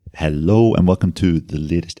Hello and welcome to the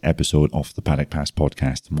latest episode of the Paddock Pass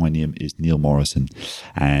podcast. My name is Neil Morrison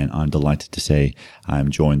and I'm delighted to say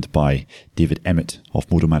I'm joined by David Emmett of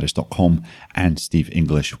MotoMatters.com and Steve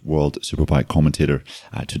English, World Superbike commentator,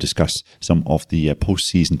 to discuss some of the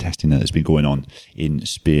post-season testing that has been going on in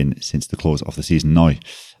Spain since the close of the season now.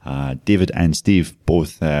 David and Steve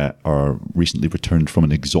both are recently returned from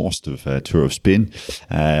an exhaustive tour of Spain.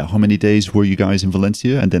 How many days were you guys in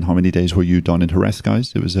Valencia, and then how many days were you down in Jerez,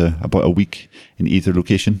 guys? It was about a week in either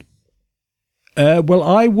location. Well,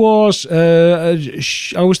 I was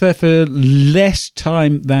there for less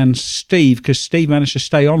time than Steve, because Steve managed to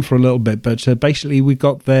stay on for a little bit. But basically, we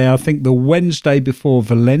got there, I think, the Wednesday before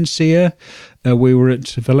Valencia. We were at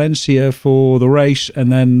Valencia for the race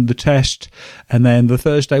and then the test. And then the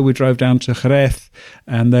Thursday we drove down to Jerez.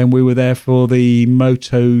 And then we were there for the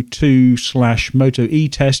Moto2/Moto E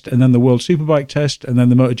test, and then the World Superbike test, and then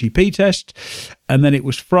the MotoGP test. And then it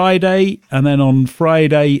was Friday. And then on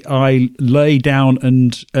Friday, I lay down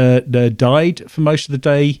and died for most of the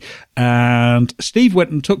day. And Steve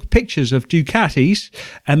went and took pictures of Ducatis.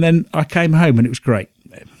 And then I came home and it was great.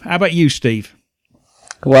 How about you, Steve?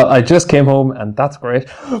 Well, I just came home and that's great.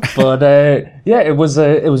 But it was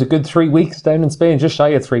a good 3 weeks down in Spain, just shy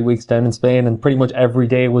of 3 weeks down in Spain, and pretty much every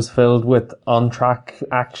day was filled with on-track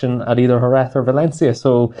action at either Jerez or Valencia.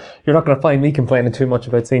 So you're not going to find me complaining too much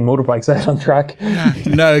about seeing motorbikes out on track.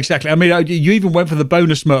 No, exactly. I mean, you even went for the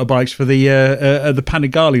bonus motorbikes for the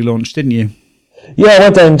Panigale launch, didn't you? Yeah, I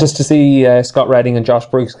went down just to see Scott Redding and Josh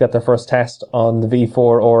Brooks get their first test on the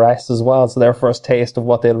V4 RS as well. So their first taste of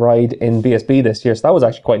what they'll ride in BSB this year. So that was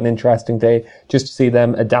actually quite an interesting day just to see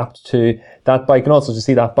them adapt to that bike, and also to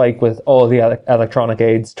see that bike with all the electronic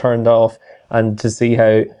aids turned off, and to see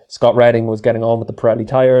how Scott Redding was getting on with the Pirelli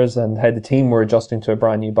tyres and how the team were adjusting to a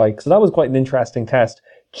brand new bike. So that was quite an interesting test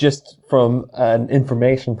just from an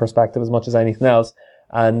information perspective as much as anything else.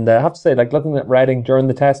 And I have to say, like, looking at Redding during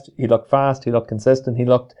the test, he looked fast, he looked consistent, he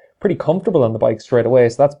looked pretty comfortable on the bike straight away.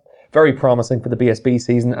 So that's very promising for the BSB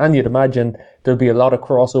season. And you'd imagine there'll be a lot of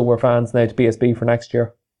crossover fans now to BSB for next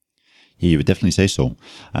year. Yeah, you would definitely say so.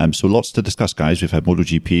 So lots to discuss, guys. We've had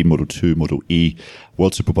MotoGP, Moto2, Moto E,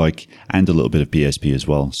 World Superbike, and a little bit of BSB as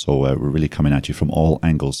well. So we're really coming at you from all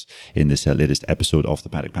angles in this latest episode of the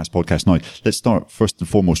Paddock Pass podcast. Now, let's start first and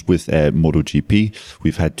foremost with MotoGP.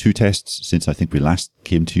 We've had 2 tests since I think we last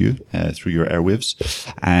came to you through your airwaves.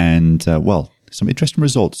 And, some interesting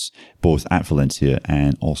results, both at Valencia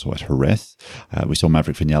and also at Jerez. We saw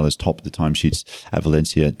Maverick Vinales top the timesheets at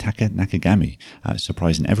Valencia. Taka Nakagami,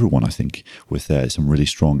 surprising everyone, I think, with some really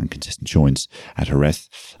strong and consistent showings at Jerez.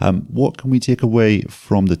 What can we take away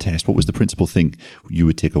from the test? What was the principal thing you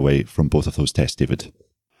would take away from both of those tests, David?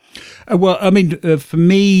 Well, I mean, for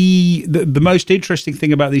me, the most interesting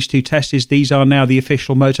thing about these 2 tests is these are now the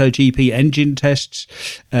official MotoGP engine tests.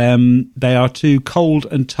 They are 2 cold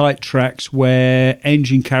and tight tracks where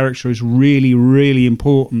engine character is really, really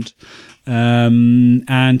important.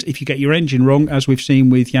 And if you get your engine wrong, as we've seen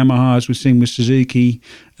with Yamaha, as we've seen with Suzuki,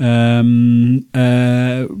 you're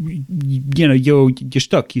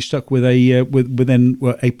stuck. You're stuck with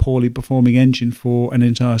a poorly performing engine for an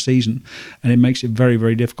entire season, and it makes it very,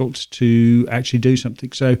 very difficult to actually do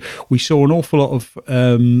something. So we saw an awful lot of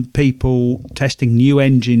people testing new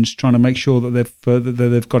engines, trying to make sure that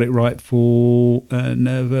they've got it right for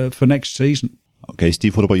next season. Okay,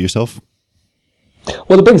 Steve, what about yourself?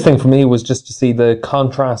 Well, the big thing for me was just to see the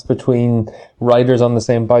contrast between riders on the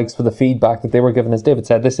same bikes for the feedback that they were given. As David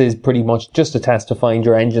said, this is pretty much just a test to find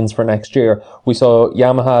your engines for next year. We saw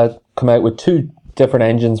Yamaha come out with 2 different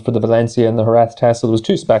engines for the Valencia and the Jerez test, so there was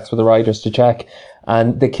 2 specs for the riders to check,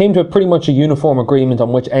 and they came to pretty much a uniform agreement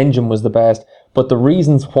on which engine was the best, but the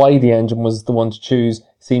reasons why the engine was the one to choose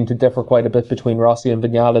seemed to differ quite a bit between Rossi and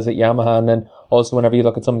Vinales at Yamaha, and then also whenever you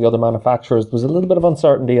look at some of the other manufacturers, there was a little bit of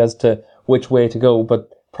uncertainty as to which way to go. But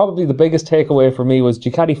probably the biggest takeaway for me was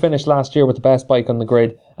Ducati finished last year with the best bike on the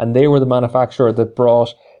grid, and they were the manufacturer that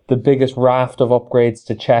brought the biggest raft of upgrades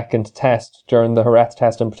to check and to test during the Jerez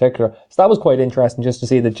test in particular. So that was quite interesting just to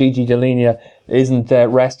see that Gigi Dall'Igna isn't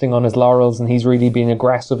resting on his laurels, and he's really being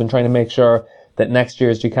aggressive and trying to make sure that next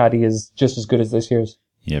year's Ducati is just as good as this year's.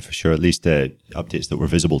 Yeah, for sure. At least updates that were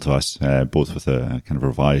visible to us, both with a kind of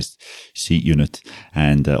revised seat unit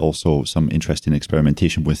and also some interesting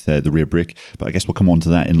experimentation with the rear brake. But I guess we'll come on to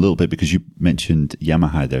that in a little bit, because you mentioned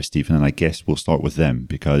Yamaha there, Stephen, and I guess we'll start with them,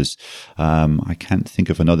 because I can't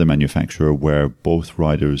think of another manufacturer where both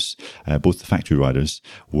riders, both the factory riders,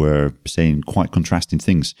 were saying quite contrasting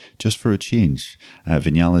things just for a change.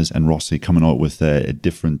 Vinales and Rossi coming out with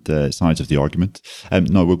different sides of the argument.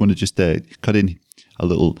 Now, we're going to just cut in a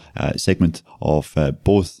little segment of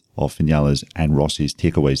both of Vinales and Rossi's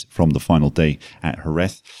takeaways from the final day at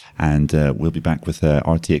Jerez, and we'll be back with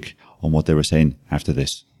our take on what they were saying after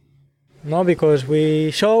this. No, because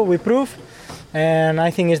we prove, and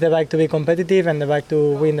I think it's the bike to be competitive and the bike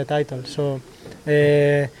to win the title. So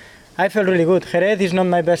I felt really good. Jerez is not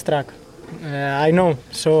my best track. I know.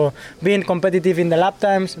 So being competitive in the lap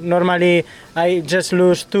times, normally I just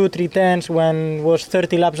lose 2-3 tenths when was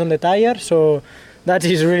 30 laps on the tire. So that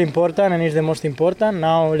is really important and is the most important.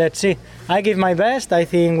 Now let's see. I give my best. I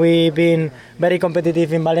think we've been very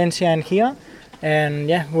competitive in Valencia and here. And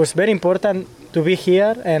yeah, it was very important to be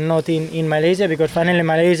here and not in Malaysia, because finally in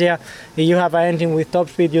Malaysia, if you have an engine with top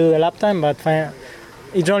speed, you do the lap time, but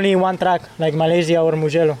it's only one track, like Malaysia or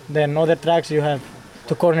Mugello. Then other tracks you have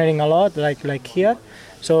to cornering a lot, like here.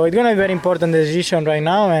 So it's going to be very important decision right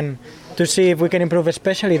now, and to see if we can improve,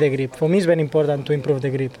 especially the grip. For me, it's very important to improve the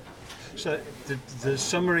grip. So the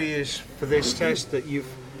summary is for this test that you've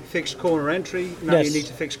fixed corner entry, now Yes. you need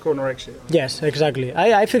to fix corner exit. Yes, exactly.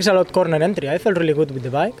 I fixed a lot corner entry. I felt really good with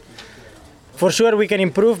the bike. For sure we can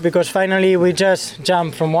improve, because finally we just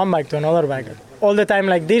jump from one bike to another bike all the time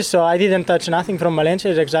like this, so I didn't touch nothing from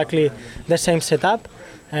Valencia. It's exactly the same setup,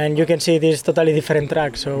 and you can see this totally different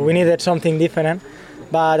track, so we needed something different.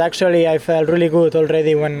 But actually I felt really good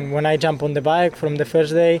already when I jumped on the bike from the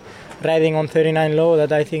first day, riding on 39 low,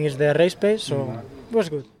 that I think is the race pace, so it was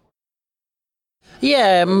good.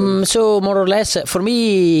 Yeah, so more or less, for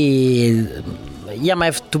me, Yamaha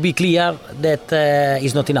have to be clear that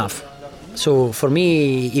is not enough. So for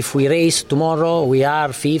me, if we race tomorrow, we are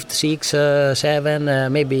 5th, 6th, 7th,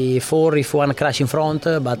 maybe 4 if one crash in front,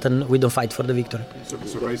 but we don't fight for the victory. So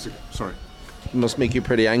basically, sorry. Must make you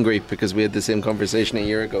pretty angry, because we had the same conversation a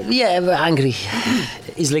year ago. Yeah, angry.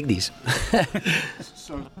 It's like this.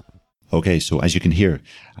 Okay, so as you can hear,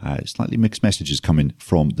 slightly mixed messages coming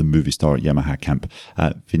from the Movistar Yamaha camp.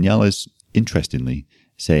 Vinales, interestingly,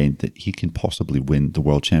 saying that he can possibly win the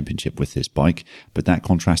World Championship with this bike, but that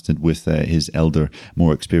contrasted with his elder,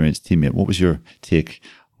 more experienced teammate. What was your take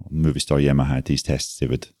on Movistar Yamaha at these tests,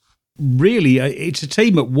 David? Really, it's a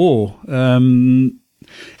team at war.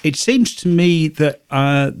 It seems to me that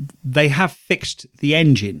they have fixed the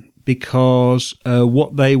engine, because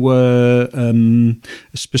what they were,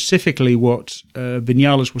 specifically what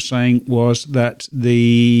Vinales was saying, was that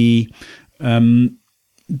the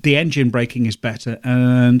engine braking is better,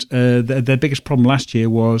 and their biggest problem last year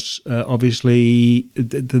was obviously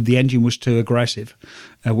the engine was too aggressive,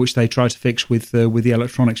 which they tried to fix with the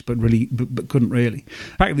electronics, but couldn't really.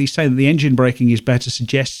 The fact that he's saying that the engine braking is better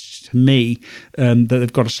suggests to me that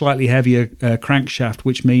they've got a slightly heavier crankshaft,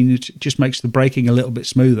 which means it just makes the braking a little bit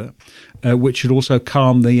smoother, which should also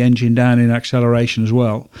calm the engine down in acceleration as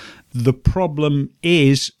well. The problem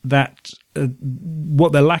is that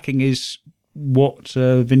what they're lacking is what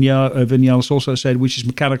Vinales also said, which is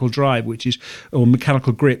mechanical drive, or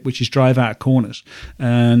mechanical grip, which is drive out corners,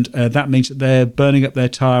 and that means that they're burning up their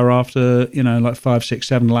tire after like 5, 6,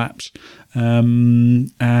 7 laps,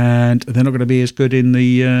 and they're not going to be as good in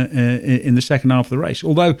the second half of the race.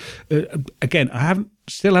 Although, again, I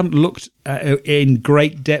still haven't looked in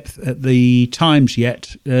great depth at the times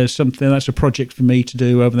yet. Something that's a project for me to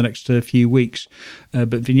do over the next few weeks. But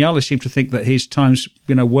Vinales seemed to think that his times,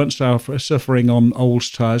 weren't suffering on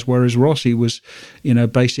old tyres, whereas Rossi was,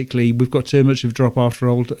 basically we've got too much of a drop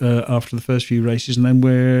after the first few races, and then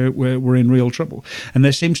we're in real trouble. And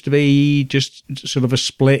there seems to be just sort of a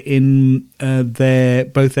split in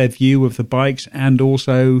both their view of the bikes, and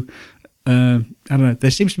also. I don't know.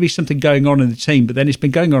 There seems to be something going on in the team, but then it's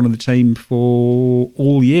been going on in the team for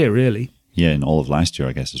all year, really. Yeah, and all of last year,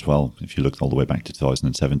 I guess, as well. If you look all the way back to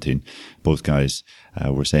 2017, both guys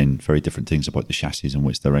were saying very different things about the chassis and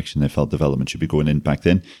which direction they felt development should be going in back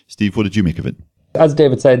then. Steve, what did you make of it? As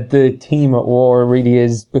David said, the team at war really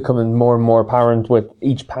is becoming more and more apparent with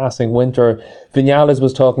each passing winter. Vinales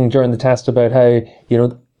was talking during the test about how,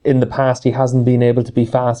 in the past, he hasn't been able to be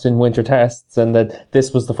fast in winter tests, and that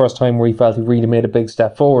this was the first time where he felt he really made a big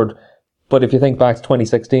step forward. But if you think back to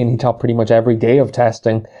 2016, he topped pretty much every day of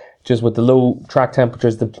testing, just with the low track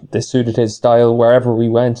temperatures that suited his style wherever we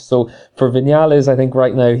went. So for Vinales, I think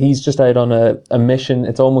right now he's just out on a mission.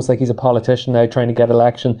 It's almost like he's a politician now trying to get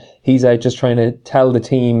election. He's out just trying to tell the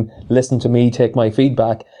team, listen to me, take my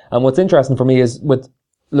feedback. And what's interesting for me is with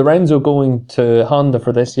Lorenzo going to Honda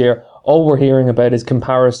for this year, all we're hearing about is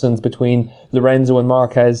comparisons between Lorenzo and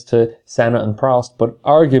Marquez to Senna and Prost. But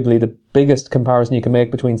arguably the biggest comparison you can make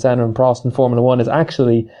between Senna and Prost in Formula One is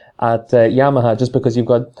actually at Yamaha, just because you've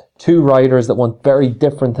got two riders that want very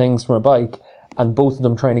different things from a bike, and both of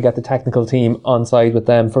them trying to get the technical team on side with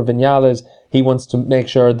them. For Vinales, He wants to make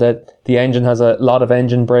sure that the engine has a lot of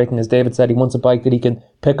engine braking. As David said, he wants a bike that he can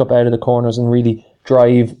pick up out of the corners and really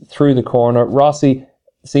drive through the corner. Rossi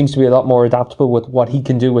seems to be a lot more adaptable with what he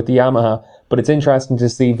can do with the Yamaha, but it's interesting to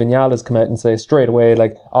see Vinales come out and say straight away,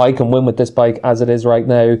 like, I can win with this bike as it is right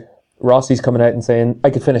now. Rossi's coming out and saying, I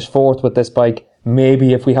could finish fourth with this bike,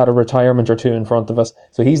 maybe if we had a retirement or two in front of us.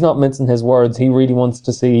 So he's not mincing his words. He really wants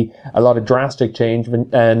to see a lot of drastic change,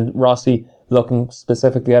 and Rossi looking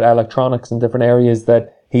specifically at electronics in different areas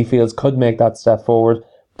that he feels could make that step forward.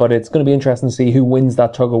 But it's going to be interesting to see who wins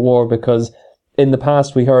that tug of war, because in the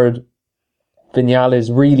past we heard Vinales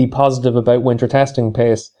really positive about winter testing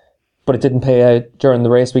pace, but it didn't pay out during the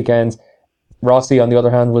race weekends. Rossi, on the other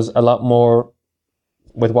hand, was a lot more,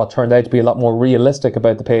 with what turned out to be a lot more realistic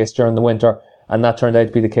about the pace during the winter, and that turned out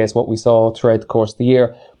to be the case what we saw throughout the course of the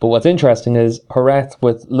year. But what's interesting is Jerez,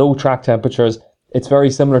 with low track temperatures, it's very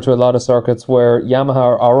similar to a lot of circuits where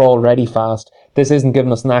Yamaha are already fast. This isn't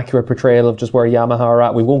giving us an accurate portrayal of just where Yamaha are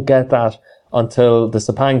at. We won't get that until the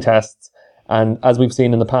Sepang tests, and as we've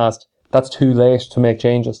seen in the past, that's too late to make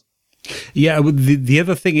changes. Yeah, the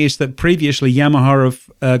other thing is that previously Yamaha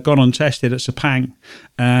have gone untested at Sepang,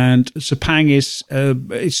 and Sepang is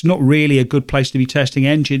it's not really a good place to be testing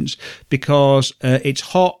engines because it's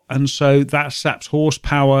hot, and so that saps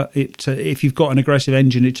horsepower. If you've got an aggressive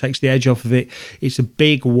engine, it takes the edge off of it. It's a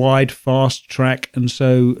big, wide, fast track, and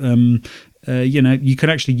so you can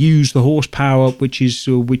actually use the horsepower which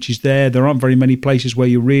is there. There aren't very many places where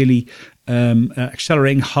you're really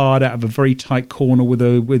accelerating hard out of a very tight corner with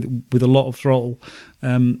a lot of throttle.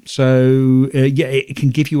 It can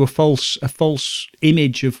give you a false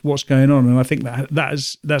image of what's going on, and I think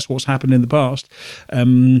that's what's happened in the past.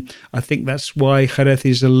 I think that's why Jerez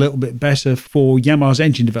is a little bit better for Yamaha's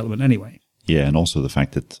engine development anyway. Yeah, and also the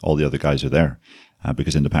fact that all the other guys are there.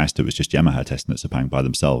 Because in the past it was just Yamaha testing at Sepang by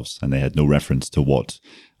themselves, and they had no reference to what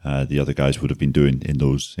the other guys would have been doing in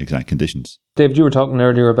those exact conditions. David, you were talking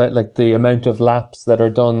earlier about like the amount of laps that are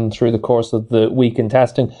done through the course of the week in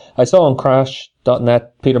testing. I saw on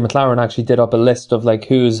Crash.net, Peter McLaren actually did up a list of like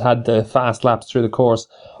who's had the fast laps through the course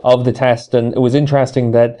of the test, and it was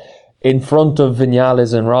interesting that in front of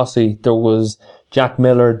Vinales and Rossi there was Jack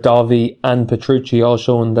Miller, Dovi and Petrucci, all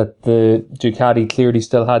showing that the Ducati clearly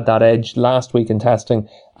still had that edge last week in testing.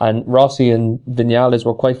 And Rossi and Vinales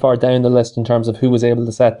were quite far down the list in terms of who was able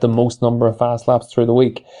to set the most number of fast laps through the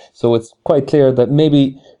week. So it's quite clear that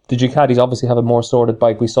maybe the Ducatis obviously have a more sorted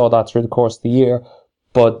bike. We saw that through the course of the year.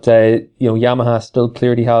 But, Yamaha still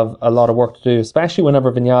clearly have a lot of work to do, especially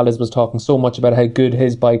whenever Vinales was talking so much about how good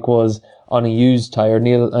his bike was on a used tyre.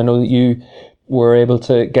 Neil, I know that you were able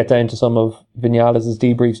to get down to some of Vinales'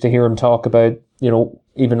 debriefs to hear him talk about,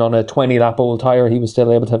 even on a 20-lap old tyre, he was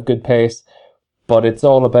still able to have good pace. But it's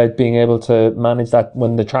all about being able to manage that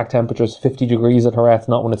when the track temperature is 50 degrees at Jerez,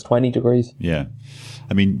 not when it's 20 degrees. Yeah.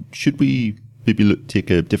 I mean, should we maybe take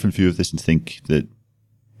a different view of this and think that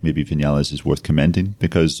maybe Vinales is worth commending?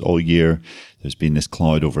 Because all year there's been this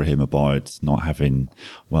cloud over him about not having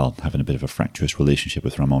a bit of a fractious relationship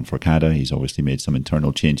with Ramon Forcada. He's obviously made some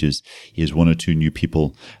internal changes. He has one or two new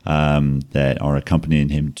people that are accompanying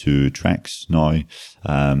him to tracks now.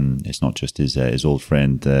 It's not just his old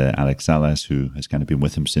friend Alex Salas, who has kind of been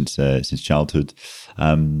with him since childhood.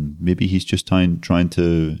 Maybe he's just trying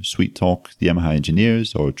to sweet talk the Yamaha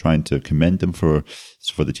engineers, or trying to commend them for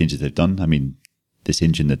the changes they've done. I mean, this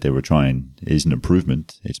engine that they were trying is an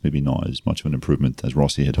improvement. It's maybe not as much of an improvement as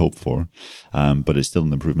Rossi had hoped for, but it's still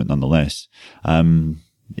an improvement nonetheless.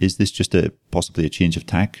 Is this just possibly a change of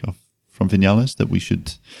tack from Vinales that we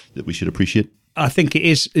should appreciate? I think it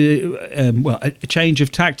is a change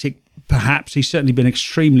of tactic. Perhaps he's certainly been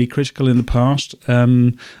extremely critical in the past.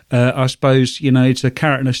 I suppose it's a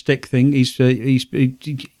carrot and a stick thing. He's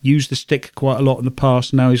used the stick quite a lot in the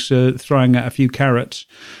past. Now he's throwing out a few carrots.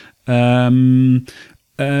 But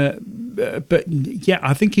yeah,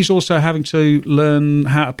 I think he's also having to learn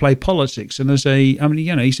how to play politics. And he's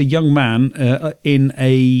a young man in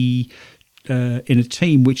a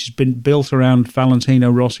team which has been built around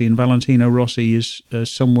Valentino Rossi, and Valentino Rossi is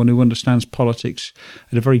someone who understands politics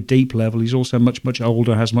at a very deep level. He's also much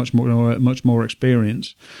older, has much more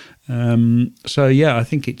experience. So yeah, I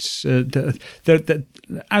think it's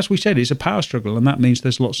as we said, it's a power struggle, and that means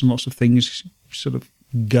there's lots and lots of things sort of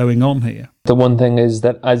going on here. The one thing is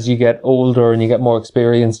that as you get older and you get more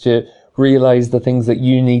experienced, you realise the things that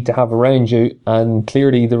you need to have around you, and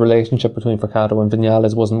clearly the relationship between Forcada and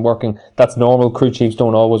Vinales wasn't working. That's normal. Crew chiefs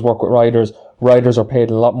don't always work with riders. Riders are paid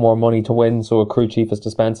a lot more money to win, so a crew chief is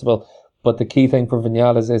dispensable. But the key thing for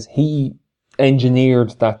Vinales is he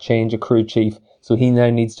engineered that change of crew chief, so he now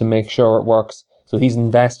needs to make sure it works. So he's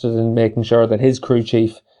invested in making sure that his crew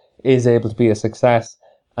chief is able to be a success.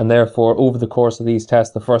 And therefore, over the course of these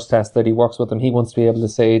tests, the first test that he works with them, he wants to be able to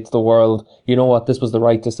say to the world, you know what, this was the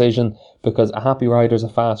right decision, because a happy rider is a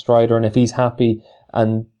fast rider. And if he's happy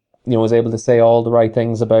and, is able to say all the right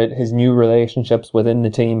things about his new relationships within the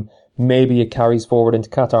team, maybe it carries forward into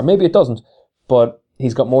Qatar. Maybe it doesn't, but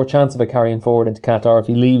he's got more chance of it carrying forward into Qatar if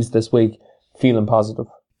he leaves this week feeling positive.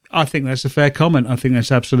 I think that's a fair comment. I think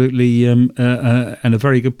that's absolutely and a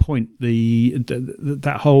very good point.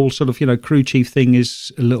 That whole sort of crew chief thing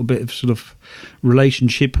is a little bit of sort of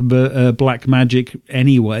relationship black magic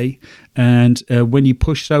anyway. And when you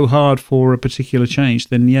push so hard for a particular change,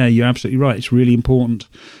 then you're absolutely right. It's really important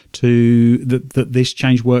that this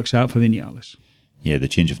change works out for Vinales. Yeah, the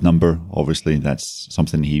change of number, obviously, that's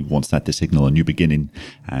something he wants that to signal a new beginning.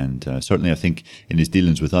 And certainly, I think in his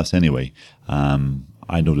dealings with us anyway,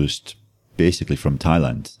 I noticed basically from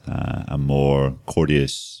Thailand a more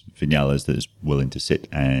courteous Vinales that is willing to sit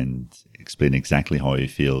and explain exactly how he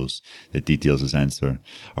feels, that details his answer,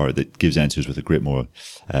 or that gives answers with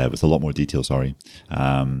a lot more detail,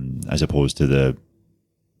 as opposed to the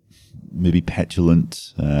maybe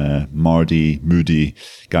petulant, mardy, moody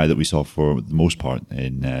guy that we saw for the most part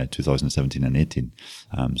in 2017 and 18.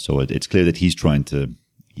 So it's clear that he's trying to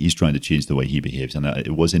change the way he behaves. And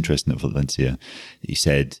it was interesting at Valencia. He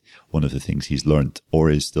said one of the things he's learned or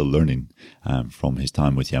is still learning from his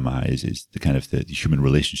time with Yamaha is the kind of the human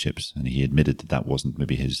relationships. And he admitted that wasn't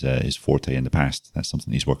maybe his forte in the past. That's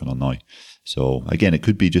something he's working on now. So again, it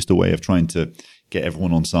could be just a way of trying to get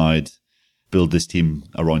everyone on side, build this team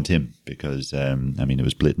around him, because it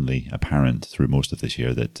was blatantly apparent through most of this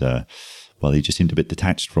year that he just seemed a bit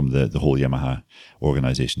detached from the whole Yamaha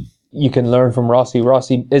organization. You can learn from Rossi.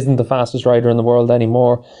 Rossi isn't the fastest rider in the world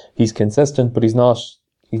anymore. He's consistent, but he's not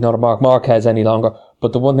a Marc Marquez any longer.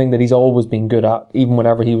 But the one thing that he's always been good at, even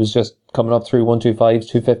whenever he was just coming up through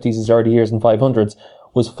 125s, 250s, his early years and 500s,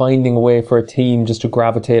 was finding a way for a team just to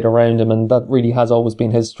gravitate around him. And that really has always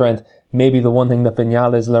been his strength. Maybe the one thing that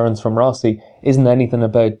Vinales learns from Rossi isn't anything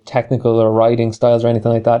about technical or riding styles or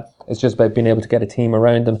anything like that. It's just about being able to get a team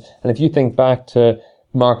around him. And if you think back to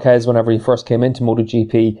Marquez whenever he first came into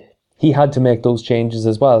MotoGP, he had to make those changes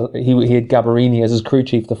as well. He had Gabarini as his crew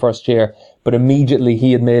chief the first year, but immediately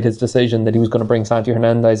he had made his decision that he was going to bring Santi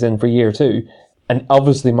Hernandez in for year 2. And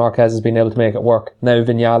obviously Marquez has been able to make it work. Now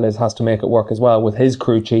Vinales has to make it work as well with his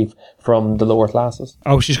crew chief from the lower classes.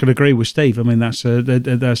 I was just going to agree with Steve. I mean, that's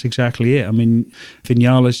exactly it. I mean,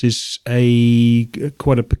 Vinales is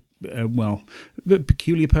quite a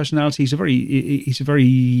peculiar personality. He's a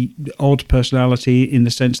very odd personality in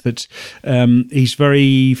the sense that he's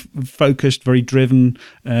very focused, very driven.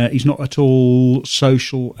 He's not at all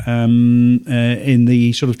social in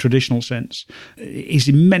the sort of traditional sense. He's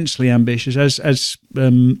immensely ambitious. As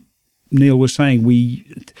Neil was saying, we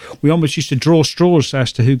almost used to draw straws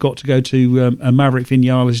as to who got to go to a Maverick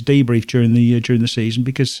Vinales debrief during the season,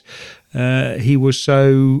 because he was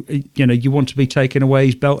so, you want to be taking away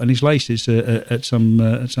his belt and his laces at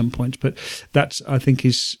some points. But that's, I think,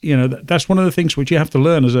 is that's one of the things which you have to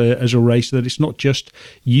learn as a racer, that it's not just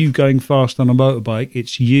you going fast on a motorbike;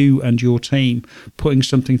 it's you and your team putting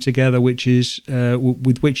something together which is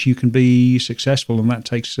with which you can be successful, and that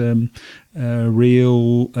takes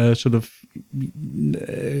real sort of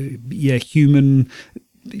human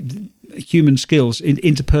skills,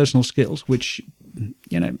 interpersonal skills, which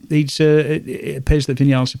it appears that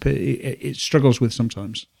Vinales it struggles with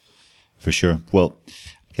sometimes. For sure. Well,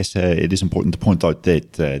 I guess it is important to point out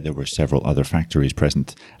that there were several other factories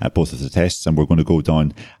present at both of the tests, and we're going to go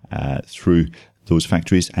down through those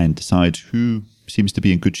factories and decide who seems to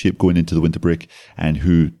be in good shape going into the winter break and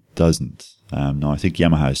who doesn't. Now, I think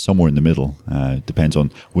Yamaha is somewhere in the middle. Depends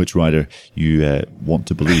on which rider you want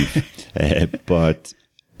to believe. But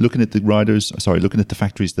looking at the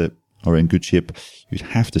factories that are in good shape, you'd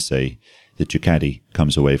have to say that Ducati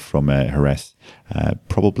comes away from Jerez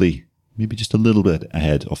probably maybe just a little bit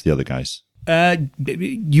ahead of the other guys.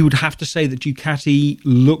 You would have to say that Ducati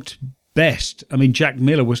looked best. I mean, Jack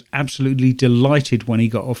Miller was absolutely delighted when he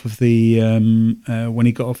got off of the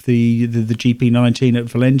GP19 at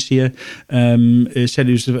Valencia. He said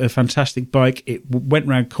it was a fantastic bike. It went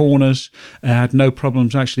round corners, had no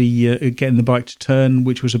problems actually getting the bike to turn,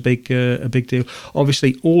 which was a big deal.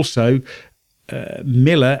 Obviously, also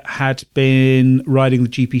Miller had been riding the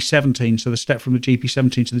GP17, so the step from the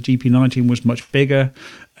GP17 to the GP19 was much bigger.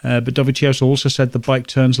 But Dovizioso also said the bike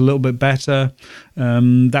turns a little bit better.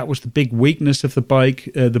 That was the big weakness of the bike.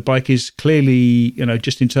 The bike is clearly,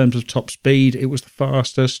 just in terms of top speed, it was the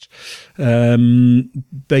fastest.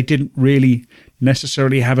 They didn't really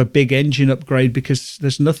necessarily have a big engine upgrade, because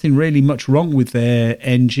there's nothing really much wrong with their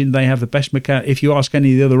engine. They have the best if you ask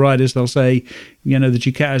any of the other riders, they'll say, the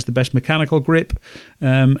Ducati has the best mechanical grip,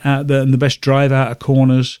 and the best drive out of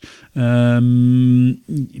corners. They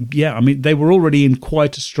were already in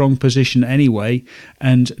quite a strong position anyway,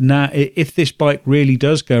 and now if this bike really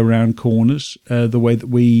does go around corners the way that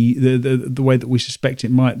we suspect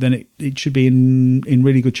it might, then it should be in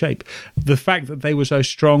really good shape. The fact that they were so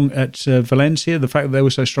strong at Valencia, the fact that they were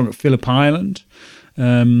so strong at Phillip Island,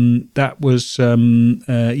 that was a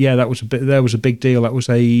big deal. That was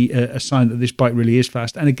a sign that this bike really is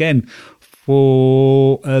fast. And again,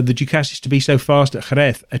 for the Ducatis to be so fast at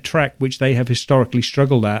Jerez, a track which they have historically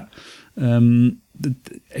struggled at,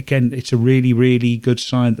 again, it's a really, really good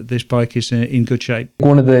sign that this bike is in good shape.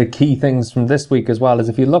 One of the key things from this week as well is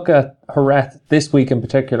if you look at Jerez this week in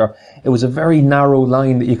particular, it was a very narrow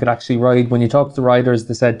line that you could actually ride. When you talk to the riders,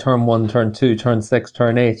 they said turn 1, turn 2, turn 6,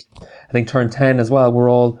 turn 8. I think turn 10 as well were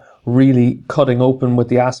all really cutting open with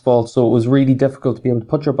the asphalt, so it was really difficult to be able to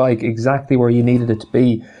put your bike exactly where you needed it to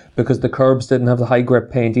be, because the curbs didn't have the high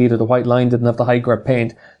grip paint either. The white line didn't have the high grip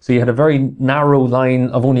paint. So you had a very narrow line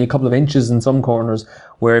of only a couple of inches in some corners,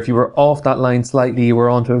 where if you were off that line slightly, you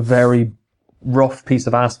were onto a very rough piece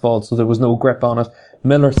of asphalt, so there was no grip on it.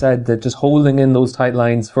 Miller said that just holding in those tight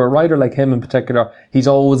lines, for a rider like him in particular, he's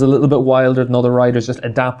always a little bit wilder than other riders, just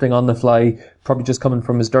adapting on the fly, probably just coming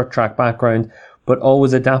from his dirt track background, but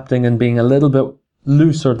always adapting and being a little bit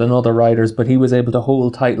looser than other riders, but he was able to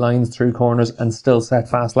hold tight lines through corners and still set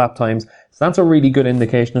fast lap times. So that's a really good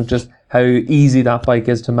indication of just how easy that bike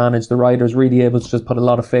is to manage. The rider's really able to just put a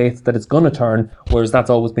lot of faith that it's going to turn, whereas that's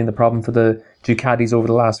always been the problem for the Ducatis over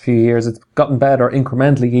the last few years. It's gotten better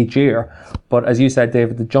incrementally each year, but as you said,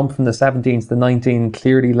 David, the jump from the 17 to the 19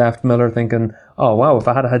 clearly left Miller thinking, oh wow, if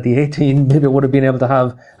I had had the 18, maybe I would have been able to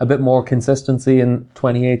have a bit more consistency in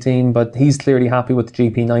 2018, but he's clearly happy with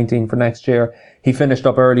the GP19 for next year. He finished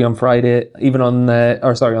up early on Friday, even on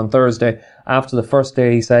Thursday. After the first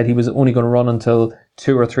day, he said he was only going to run until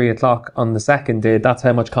 2 or 3 o'clock on the second day. That's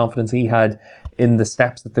how much confidence he had in the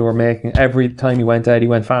steps that they were making. Every time he went out, he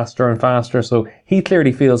went faster and faster. So he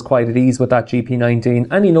clearly feels quite at ease with that GP19,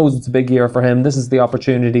 and he knows it's a big year for him. This is the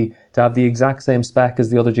opportunity to have the exact same spec as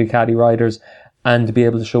the other Ducati riders and to be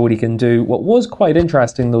able to show what he can do. What was quite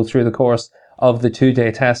interesting, though, through the course of the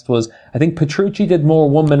 2-day test was, I think Petrucci did more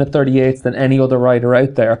 1 minute 38s than any other rider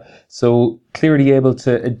out there. So clearly able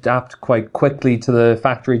to adapt quite quickly to the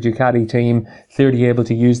factory Ducati team, clearly able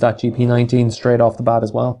to use that GP19 straight off the bat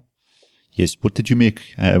as well. Yes, what did you make?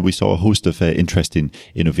 We saw a host of interesting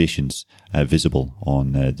innovations visible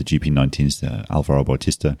on the GP19s. Alvaro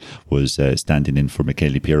Bautista was standing in for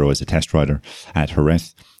Michele Piero as a test rider at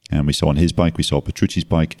Jerez. And we saw on his bike, we saw Petrucci's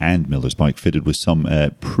bike and Miller's bike fitted with some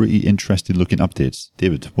pretty interesting looking updates.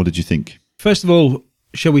 David, what did you think? First of all,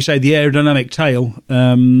 shall we say the aerodynamic tail?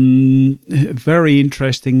 Very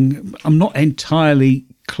interesting. I'm not entirely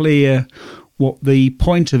clear what the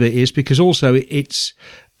point of it is, because also it's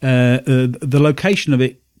the location of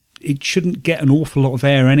it. It shouldn't get an awful lot of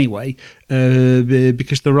air anyway,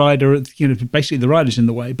 because the rider, basically the rider's in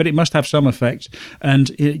the way, but it must have some effect. And,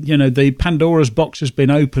 the Pandora's box has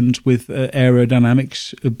been opened with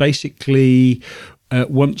aerodynamics. Basically,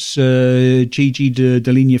 once Gigi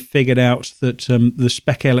Dall'Igna figured out that the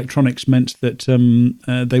spec electronics meant that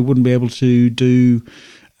they wouldn't be able to do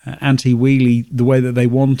anti-wheelie the way that they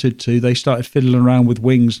wanted to, they started fiddling around with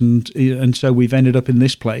wings, and so we've ended up in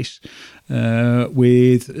this place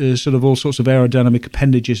with sort of all sorts of aerodynamic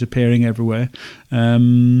appendages appearing everywhere.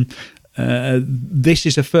 This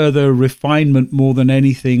is a further refinement more than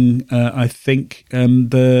anything. I think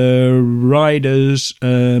the riders,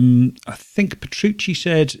 I think Petrucci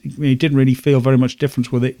said he didn't really feel very much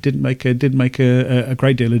difference with it. Didn't make a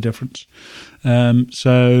great deal of difference. Like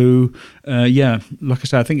I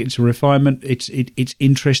said, I think it's a refinement. It's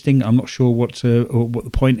interesting. I'm not sure what the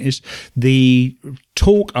point is. The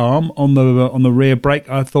torque arm on the rear brake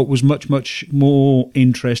I thought was much more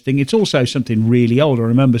interesting. It's also something really old. I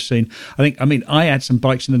remember seeing. I had some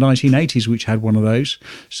bikes in the 1980s which had one of those.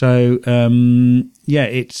 So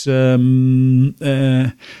it's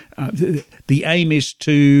the aim is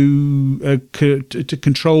to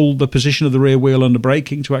control the position of the rear wheel under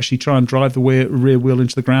braking, to actually try and drive the rear wheel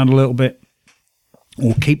into the ground a little bit,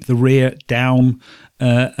 or keep the rear down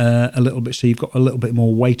a little bit, so you've got a little bit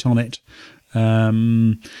more weight on it.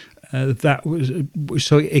 That was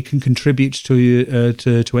so it can contribute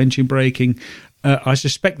to engine braking. I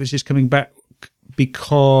suspect this is coming back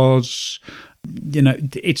because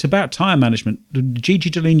it's about tyre management.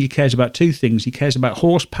 Gigi Dall'Igna cares about two things. He cares about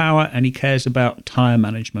horsepower and he cares about tyre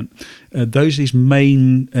management. Those are his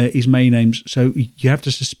main aims. So you have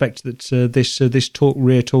to suspect that this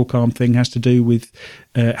rear torque arm thing has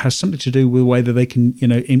something to do with whether they can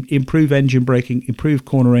improve engine braking, improve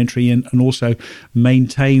corner entry, and also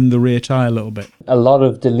maintain the rear tyre a little bit. A lot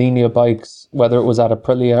of Dall'Igna bikes, whether it was at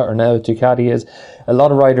Aprilia or now at Ducati, is a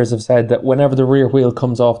lot of riders have said that whenever the rear wheel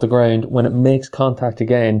comes off the ground, when it makes contact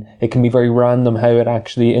again, it can be very random how it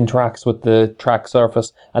actually interacts with the track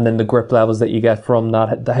surface and then the grip levels that you get from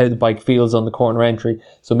that, how the bike feels on the corner entry.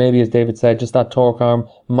 So maybe, as David said, just that torque arm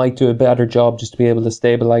might do a better job just to be able to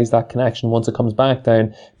stabilise that connection once it comes back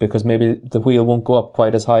down, because maybe the wheel won't go up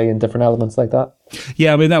quite as high in different elements like that.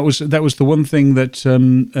 Yeah, I mean that was the one thing that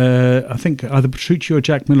I think either Petrucci or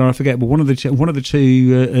Jack Miller, I forget, but one of the two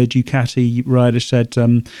Ducati riders said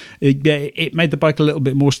it made the bike a little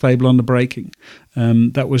bit more stable on the braking.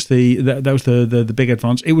 That was the big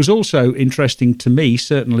advance. It was also interesting to me,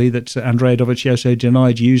 certainly, that Andrea Dovizioso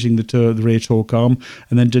denied using the rear torque arm,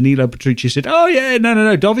 and then Danilo Petrucci said, "Oh yeah,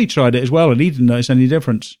 no, Dovi tried it as well, and he didn't notice any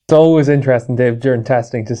difference." It's always interesting, Dave, during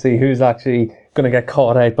testing to see who's actually going to get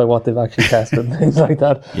caught out by what they've actually tested and things like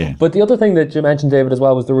that. Yeah. But the other thing that you mentioned, David, as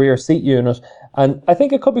well, was the rear seat unit. And I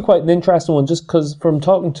think it could be quite an interesting one, just because from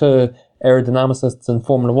talking to aerodynamicists in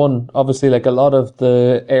Formula One, obviously like a lot of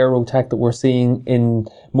the aero tech that we're seeing in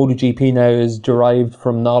MotoGP now is derived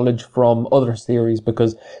from knowledge from other series,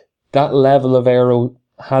 because that level of aero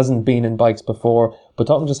hasn't been in bikes before. But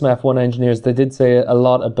talking to some F1 engineers, they did say a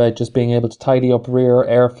lot about just being able to tidy up rear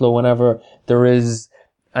airflow whenever there is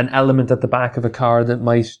an element at the back of a car that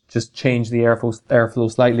might just change the airflow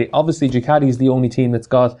slightly. Obviously, Ducati is the only team that's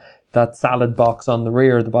got that salad box on the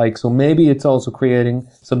rear of the bike, so maybe it's also creating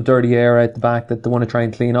some dirty air out the back that they want to try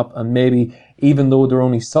and clean up, and maybe even though there are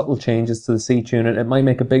only subtle changes to the seat unit, it might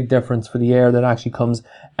make a big difference for the air that actually comes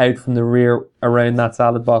out from the rear around that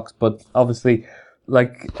salad box. But obviously,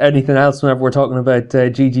 like anything else, whenever we're talking about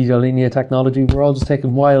Gigi Dall'Igna technology, we're all just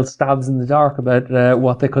taking wild stabs in the dark about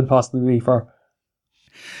what they could possibly be for.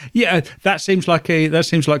 Yeah, that seems like a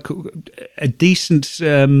decent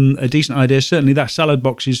idea. Certainly, that salad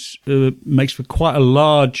box makes for quite a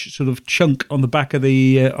large sort of chunk on the back of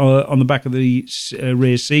the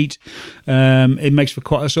rear seat. It makes for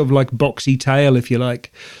quite a sort of like boxy tail, if you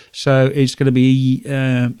like. So it's going to be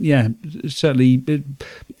certainly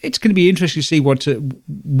it's going to be interesting to see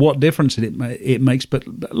what difference it makes.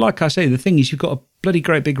 But like I say, the thing is, you've got a bloody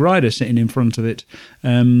great big rider sitting in front of it,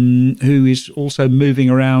 who is also moving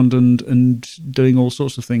around and doing all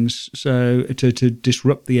sorts of things, so to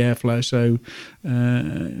disrupt the airflow. So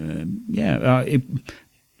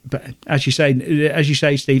but as you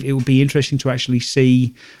say, Steve, it would be interesting to actually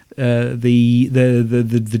see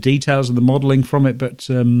the details of the modelling from it. But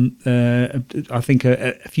I think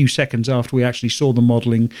a few seconds after we actually saw the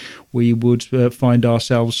modelling, we would find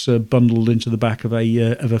ourselves bundled into the back of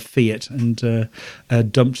a Fiat and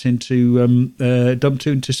dumped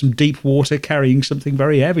into some deep water, carrying something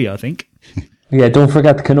very heavy, I think. Yeah, don't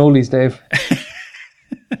forget the cannolis, Dave.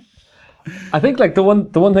 I think like the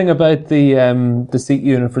one thing about the seat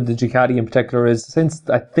unit for the Ducati in particular is, since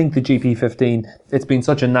I think the GP15, it's been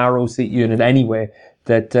such a narrow seat unit anyway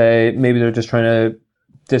that maybe they're just trying to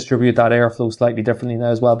distribute that airflow slightly differently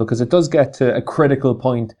now as well, because it does get to a critical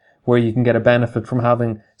point where you can get a benefit from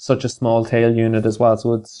having such a small tail unit as well.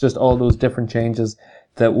 So it's just all those different changes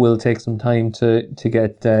that will take some time to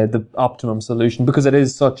get the optimum solution, because it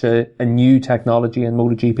is such a new technology in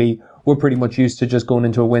MotoGP. We're pretty much used to just going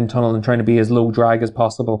into a wind tunnel and trying to be as low drag as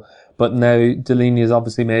possible. But now Dall'Igna has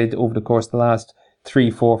obviously made, over the course of the last 3,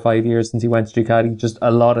 4, 5 years since he went to Ducati, just a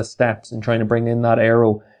lot of steps in trying to bring in that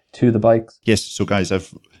aero to the bikes. Yes, so guys,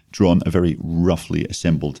 I've drawn a very roughly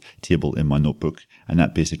assembled table in my notebook, and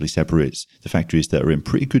that basically separates the factories that are in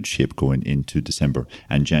pretty good shape going into December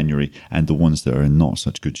and January and the ones that are in not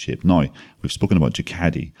such good shape. Now, we've spoken about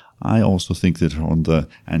Ducati. I also think that Honda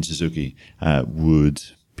and Suzuki it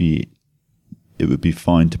would be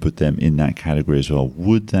fine to put them in that category as well.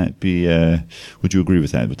 Would you agree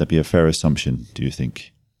with that? Would that be a fair assumption, do you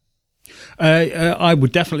think? I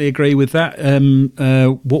would definitely agree with that.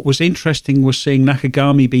 What was interesting was seeing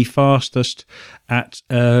Nakagami be fastest at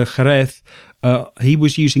Jerez. He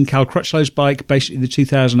was using Cal Crutchlow's bike, basically the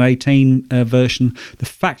 2018 version. The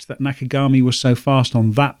fact that Nakagami was so fast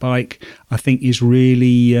on that bike, I think, is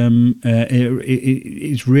really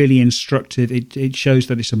really instructive. It shows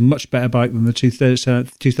that it's a much better bike than the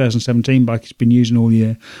 2017 bike he's been using all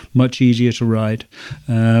year. Much easier to ride.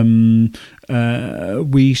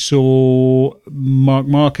 We saw Marc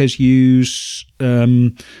Marquez use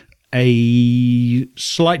a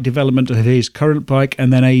slight development of his current bike,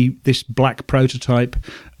 and then this black prototype,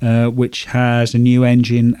 which has a new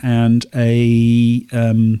engine and a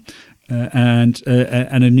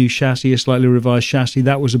new chassis, a slightly revised chassis.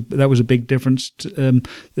 That was a big difference.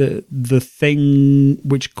 The thing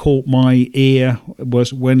which caught my ear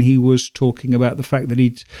was when he was talking about the fact that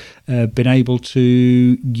he'd been able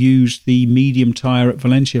to use the medium tyre at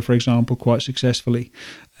Valencia, for example, quite successfully,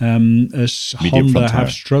 as Honda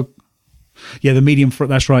have struggled. Yeah, the medium front.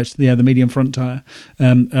 That's right. Yeah, the medium front tire.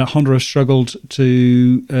 Honda have struggled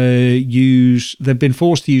to use. They've been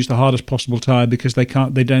forced to use the hardest possible tire because they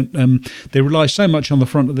can't. They don't. They rely so much on the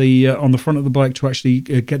front of the bike to actually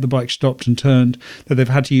get the bike stopped and turned that they've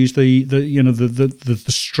had to use the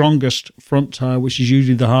strongest front tire, which is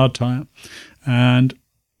usually the hard tire, and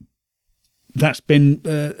that's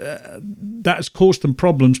caused them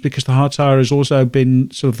problems because the hard tyre has also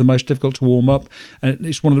been sort of the most difficult to warm up, and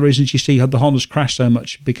it's one of the reasons you see how the Hondas crash so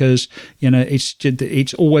much, because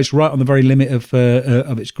it's always right on the very limit of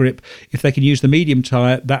its grip. If they can use the medium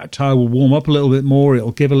tyre, that tyre will warm up a little bit more,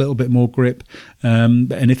 it'll give a little bit more grip,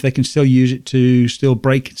 and if they can still use it to still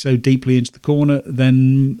brake so deeply into the corner,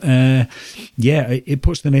 then it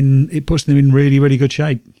puts them in really, really good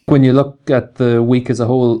shape. When you look at the week as a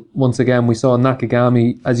whole, once again, we saw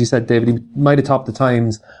Nakagami, as you said, David, he might have topped the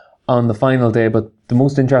times on the final day, but the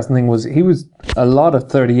most interesting thing was he was a lot of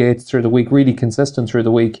 38s through the week, really consistent through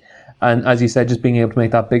the week. And as you said, just being able to make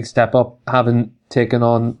that big step up, having taken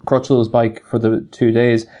on Crutchlow's bike for the 2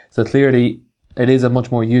 days. So clearly it is a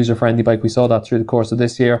much more user-friendly bike. We saw that through the course of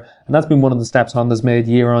this year. And that's been one of the steps Honda's made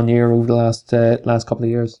year on year over the last couple of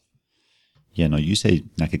years. Yeah, no, you say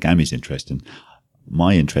Nakagami's interesting.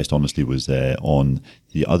 My interest, honestly, was on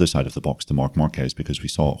the other side of the box to Marc Marquez, because we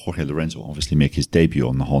saw Jorge Lorenzo obviously make his debut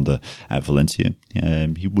on the Honda at Valencia.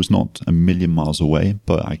 He was not a million miles away,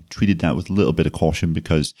 but I treated that with a little bit of caution,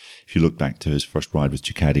 because if you look back to his first ride with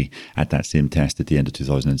Ducati at that same test at the end of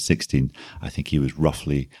 2016, I think he was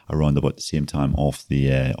roughly around about the same time off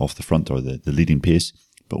the front, or the leading pace.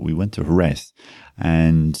 But we went to Jerez,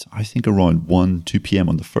 and I think around 1-2 p.m.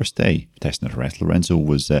 on the first day testing at Jerez, Lorenzo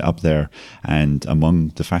was up there and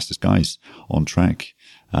among the fastest guys on track.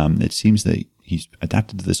 It seems that he's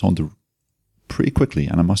adapted to this Honda pretty quickly,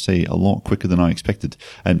 and I must say a lot quicker than I expected.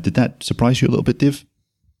 Did that surprise you a little bit, Div?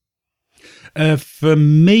 For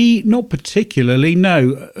me, not particularly,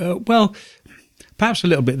 no. Well, perhaps a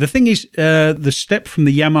little bit. The thing is, the step from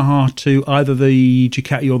the Yamaha to either the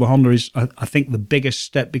Ducati or the Honda is, I think, the biggest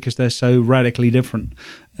step, because they're so radically different.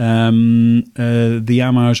 The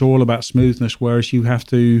Yamaha is all about smoothness, whereas you have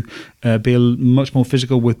to be much more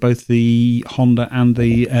physical with both the Honda and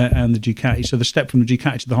the Ducati. So the step from the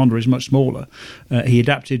Ducati to the Honda is much smaller. He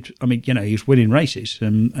adapted. I mean, he was winning races,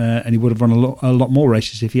 and he would have run a lot more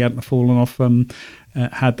races if he hadn't fallen off.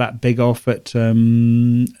 Had that big off at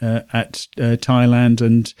Thailand,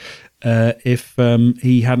 and if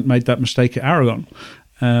he hadn't made that mistake at Aragon.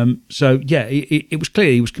 It was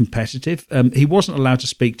clear he was competitive. He wasn't allowed to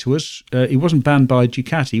speak to us. He wasn't banned by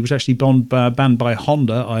Ducati. He was actually banned by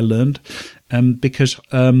Honda, I learned, because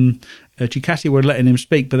Ducati were letting him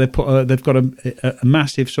speak, but they've got a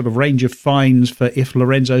massive sort of range of fines for if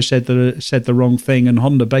Lorenzo said the wrong thing, and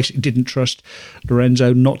Honda basically didn't trust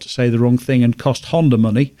Lorenzo not to say the wrong thing and cost Honda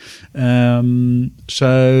money. But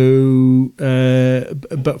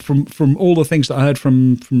from all the things that I heard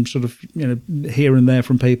from sort of here and there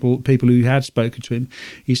from people who had spoken to him,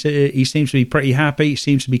 he said he seems to be pretty happy. He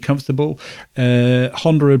seems to be comfortable.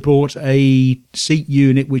 Honda had bought a seat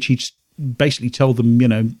unit which he'd basically told them,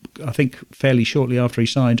 I think fairly shortly after he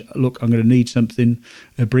signed, look, I'm going to need something,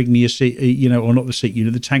 bring me a seat, or not the seat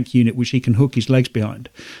unit, the tank unit, which he can hook his legs behind.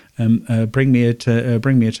 Bring me a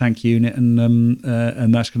tank unit,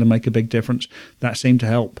 and that's going to make a big difference. That seemed to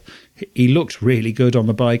help. He looked really good on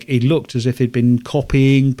the bike. He looked as if he'd been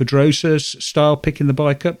copying Pedrosa's style, picking the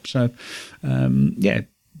bike up. So,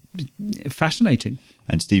 fascinating.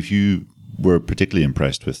 And Steve, you were particularly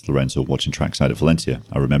impressed with Lorenzo watching trackside at Valencia,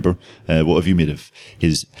 I remember. What have you made of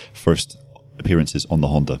his first appearances on the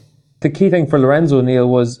Honda? The key thing for Lorenzo, Neil,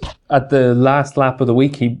 was at the last lap of the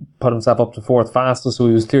week, he put himself up to fourth fastest, so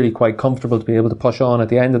he was clearly quite comfortable to be able to push on at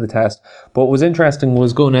the end of the test. But what was interesting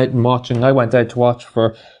was going out and watching. I went out to watch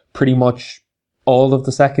for pretty much all of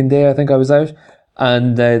the second day, I think I was out.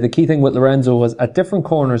 And the key thing with Lorenzo was at different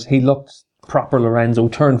corners, he looked proper Lorenzo.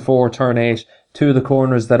 Turn 4, turn 8, two of the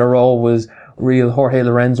corners that are always real Jorge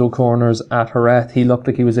Lorenzo corners at Jerez. He looked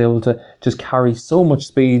like he was able to just carry so much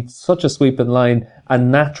speed, such a sweeping line,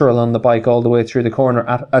 and natural on the bike all the way through the corner.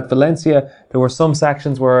 At Valencia, there were some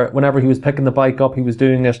sections where whenever he was picking the bike up, he was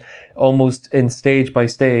doing it almost in stage by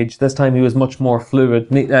stage. This time he was much more fluid.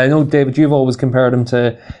 I know, David, you've always compared him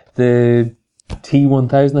to the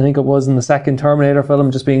T1000, I think it was, in the second Terminator film,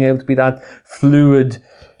 just being able to be that fluid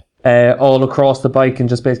all across the bike and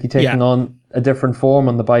just basically taking on a different form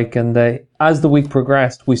on the bike. And as the week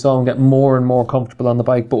progressed, we saw him get more and more comfortable on the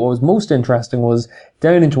bike. But what was most interesting was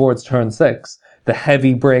down in towards turn 6, the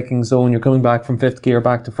heavy braking zone. You're coming back from 5th gear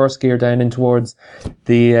back to 1st gear down in towards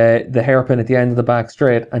the hairpin at the end of the back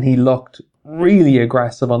straight, and he looked really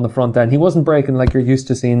aggressive on the front end. He wasn't braking like you're used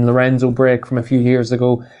to seeing Lorenzo brake from a few years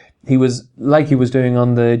ago. He was like he was doing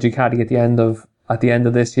on the Ducati at the end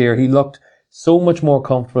of this year. He looked so much more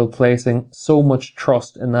comfortable placing, so much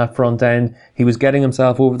trust in that front end. He was getting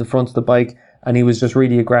himself over the front of the bike, and he was just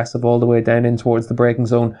really aggressive all the way down in towards the braking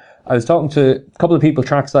zone. I was talking to a couple of people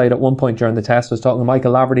trackside at one point during the test. I was talking to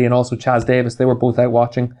Michael Laverty and also Chaz Davis. They were both out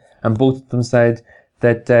watching, and both of them said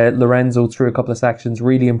that Lorenzo, through a couple of sections,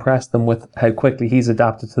 really impressed them with how quickly he's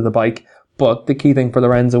adapted to the bike. But the key thing for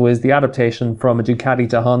Lorenzo is the adaptation from a Ducati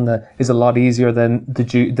to Honda is a lot easier than the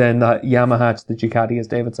Yamaha to the Ducati, as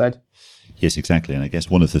David said. Yes, exactly. And I guess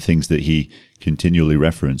one of the things that he continually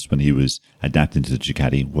referenced when he was adapting to the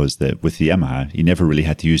Ducati was that with the Yamaha, he never really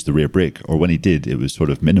had to use the rear brake, or when he did, it was sort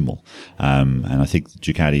of minimal. And I think the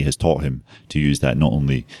Ducati has taught him to use that not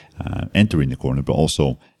only entering the corner, but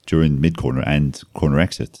also during mid-corner and corner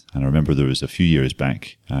exit. And I remember there was a few years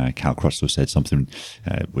back, Cal Crutchlow said something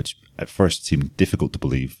which at first seemed difficult to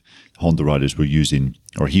believe. Honda riders were using,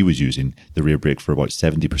 or he was using, the rear brake for about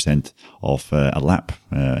 70% of a lap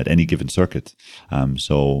at any given circuit.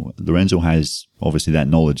 So Lorenzo has obviously that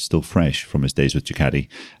knowledge still fresh from his days with Ducati,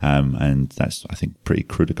 and that's, I think, pretty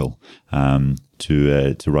critical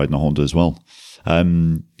to riding a Honda as well.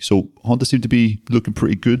 So Honda seemed to be looking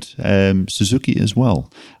pretty good. Suzuki as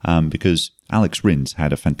well, because Alex Rins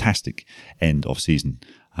had a fantastic end of season,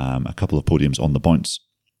 a couple of podiums on the bounce.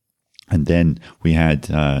 And then we had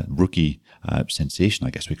rookie sensation, I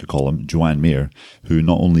guess we could call him, Joan Mir, who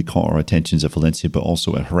not only caught our attentions at Valencia, but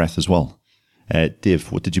also at Jerez as well.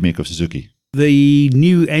 Dave, what did you make of Suzuki? The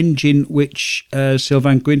new engine, which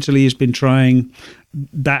Sylvain Guintoli has been trying,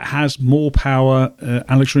 that has more power.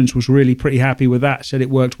 Alex Rins was really pretty happy with that, said it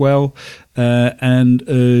worked well. And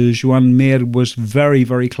Joan Mir was very,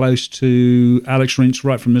 very close to Alex Rins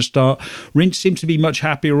right from the start. Rins seemed to be much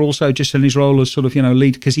happier also just in his role as sort of,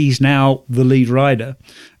 lead, because he's now the lead rider,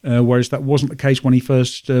 whereas that wasn't the case when he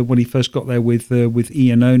first got there with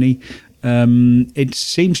Iannone. It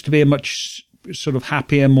seems to be a much sort of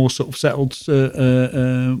happier, more sort of settled,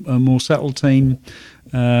 a more settled team.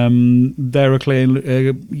 There are clear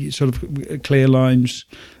lines,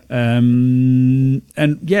 and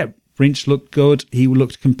yeah, Rins looked good. He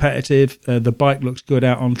looked competitive. The bike looked good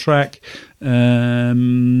out on track. There's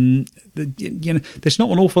not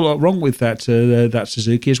an awful lot wrong with that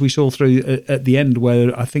Suzuki, as we saw through at the end,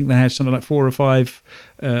 where I think they had something like 4 or 5,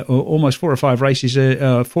 or almost 4 or 5 races,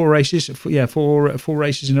 4 races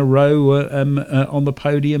in a row on the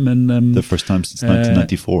podium, and the first time since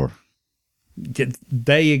 1994.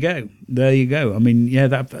 There you go. I mean, yeah,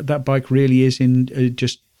 that bike really is in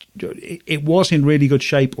it was in really good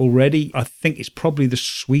shape already. I think it's probably the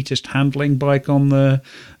sweetest handling bike on the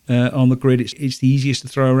grid. It's the easiest to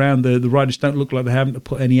throw around. The riders don't look like they haven't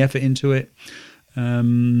put any effort into it.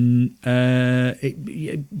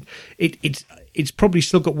 It's probably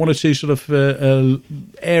still got 1 or 2 sort of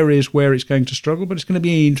areas where it's going to struggle, but it's going to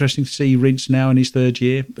be interesting to see Rins now in his 3rd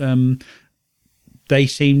year. They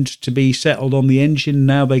seemed to be settled on the engine.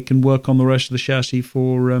 Now they can work on the rest of the chassis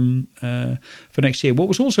for next year. What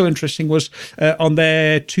was also interesting was on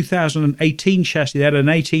their 2018 chassis, they had an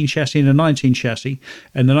 18 chassis and a 19 chassis,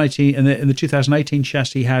 and the 2018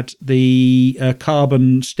 chassis had the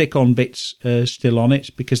carbon stick-on bits still on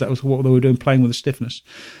it, because that was what they were doing, playing with the stiffness.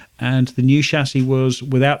 And the new chassis was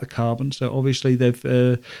without the carbon, so obviously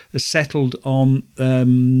they've settled on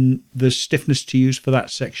the stiffness to use for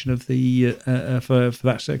that section of the for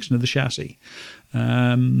that section of the chassis.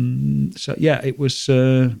 So yeah, it was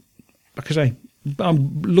like I say,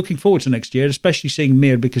 I'm looking forward to next year, especially seeing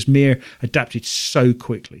Mir, because Mir adapted so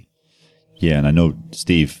quickly. Yeah, and I know,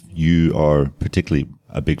 Steve, you are particularly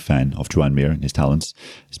a big fan of Joan Mir and his talents,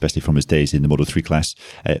 especially from his days in the Moto3 class.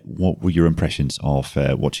 What were your impressions of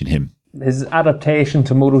watching him? His adaptation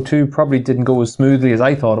to Moto2 probably didn't go as smoothly as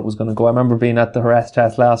I thought it was going to go. I remember being at the Jerez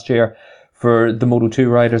test last year for the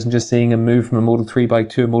Moto2 riders and just seeing him move from a Moto3 bike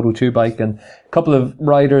to a Moto2 bike, and a couple of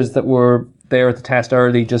riders that were there at the test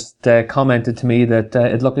early just commented to me that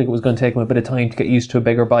it looked like it was going to take him a bit of time to get used to a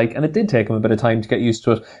bigger bike, and it did take him a bit of time to get used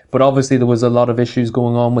to it. But obviously there was a lot of issues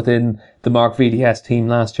going on within the Mark VDS team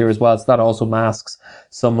last year as well, so that also masks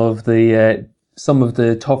some of the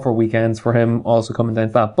tougher weekends for him also coming down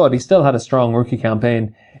to that. But he still had a strong rookie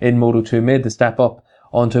campaign in Moto2, made the step up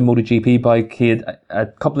onto a MotoGP bike. He had a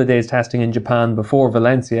couple of days testing in Japan before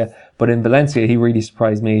Valencia, but in Valencia he really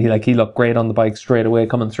surprised me. He looked great on the bike straight away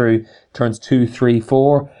coming through turns 2, 3,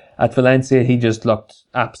 4. At Valencia he just looked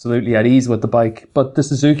absolutely at ease with the bike. But the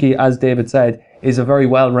Suzuki, as David said, is a very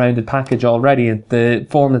well-rounded package already, and the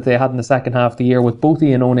form that they had in the second half of the year with both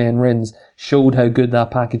Iannone and Rins showed how good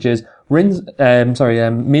that package is.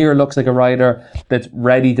 Mir looks like a rider that's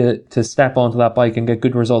ready to step onto that bike and get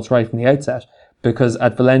good results right from the outset. Because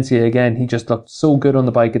at Valencia, again, he just looked so good on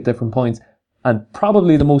the bike at different points. And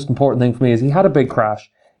probably the most important thing for me is he had a big crash.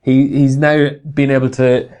 He's now been able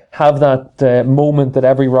to have that moment that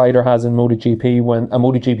every rider has in MotoGP when a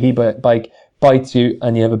MotoGP bike bites you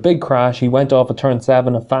and you have a big crash. He went off at turn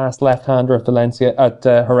 7, a fast left-hander at Valencia, at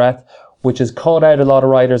Jerez, which has caught out a lot of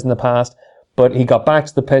riders in the past. But he got back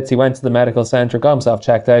to the pits, he went to the medical centre, got himself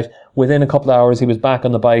checked out. Within a couple of hours, he was back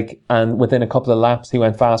on the bike, and within a couple of laps, he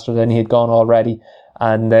went faster than he had gone already.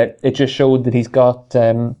 And it just showed that he's got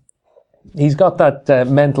that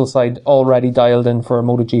mental side already dialed in for a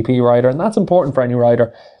MotoGP rider, and that's important for any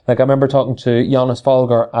rider. Like, I remember talking to Jonas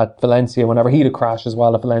Folger at Valencia whenever he had a crash as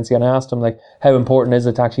well at Valencia, and I asked him, like, how important is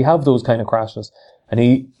it to actually have those kind of crashes? And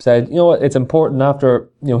he said, you know what, it's important after,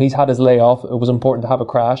 he's had his layoff, it was important to have a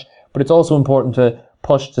crash, but it's also important to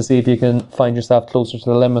push to see if you can find yourself closer to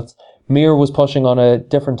the limits. Mir was pushing on a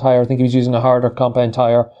different tyre. I think he was using a harder compound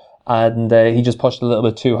tyre, and he just pushed a little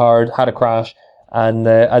bit too hard, had a crash. And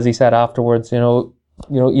as he said afterwards, you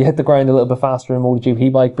hit the ground a little bit faster in a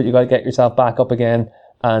MotoGP bike, but you got to get yourself back up again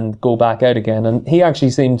and go back out again. And he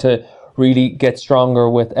actually seemed to really get stronger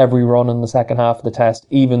with every run in the second half of the test,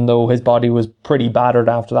 even though his body was pretty battered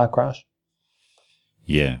after that crash.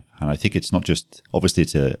 Yeah, and I think it's not just, obviously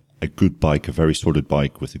it's a good bike, a very sorted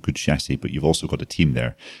bike with a good chassis, but you've also got a team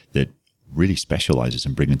there that really specializes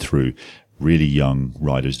in bringing through really young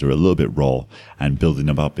riders that are a little bit raw and building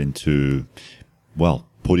them up into, well,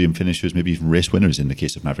 podium finishers, maybe even race winners in the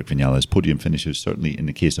case of Maverick Vinales, podium finishers certainly in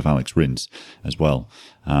the case of Alex Rins as well.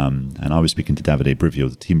 And I was speaking to Davide Brivio,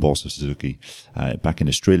 the team boss of Suzuki, back in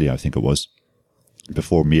Australia, I think it was,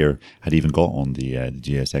 before Mir had even got on the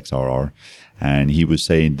GSX-RR, and he was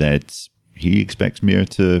saying that he expects Mir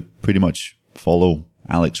to pretty much follow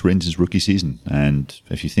Alex Rins' rookie season. And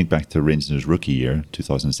if you think back to Rins' rookie year,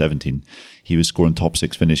 2017, he was scoring top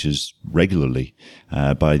 6 finishes regularly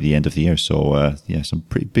by the end of the year. So, some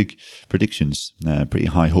pretty big predictions, pretty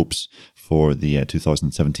high hopes for the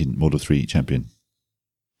 2017 Moto3 champion.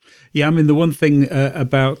 Yeah, I mean, the one thing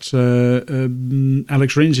about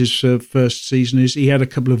Alex Rins' first season is he had a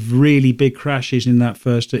couple of really big crashes in that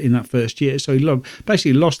first year. So he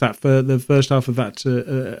basically lost the first half of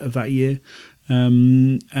that year,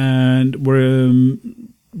 and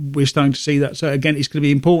we're starting to see that. So again, it's going to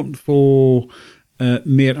be important for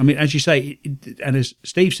Mir. I mean, as you say, and as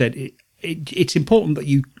Steve said, it's important that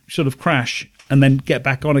you sort of crash and then get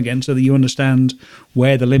back on again so that you understand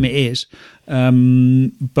where the limit is.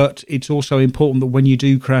 But it's also important that when you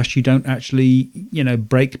do crash, you don't actually,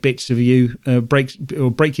 break bits of you,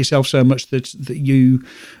 break yourself so much that you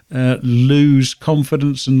lose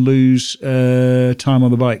confidence and lose time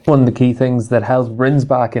on the bike. One of the key things that held Rins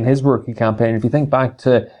back in his rookie campaign, if you think back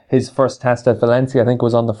to his first test at Valencia, I think it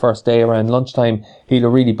was on the first day around lunchtime, he had a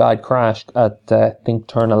really bad crash at, I think,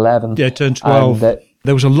 turn 11. Yeah, turn 12. And,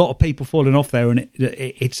 there was a lot of people falling off there, and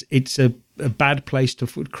it's a bad place to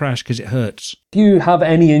crash because it hurts. If you have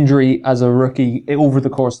any injury as a rookie over the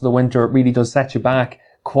course of the winter, it really does set you back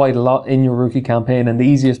quite a lot in your rookie campaign. And the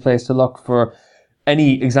easiest place to look for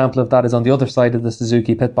any example of that is on the other side of the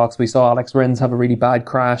Suzuki pit box. We saw Alex Rins have a really bad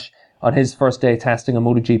crash on his first day testing a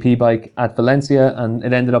MotoGP bike at Valencia, and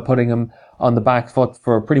it ended up putting him on the back foot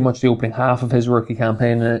for pretty much the opening half of his rookie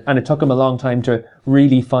campaign. And it took him a long time to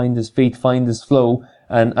really find his feet, find his flow.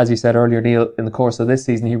 And as you said earlier, Neil, in the course of this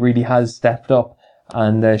season, he really has stepped up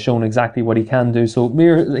and shown exactly what he can do. So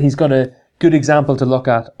Mir, he's got a good example to look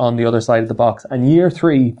at on the other side of the box. And year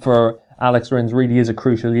 3 for Alex Rins really is a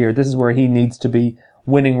crucial year. This is where he needs to be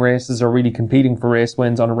winning races or really competing for race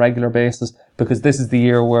wins on a regular basis, because this is the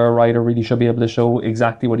year where a rider really should be able to show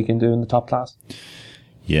exactly what he can do in the top class.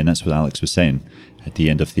 Yeah, and that's what Alex was saying at the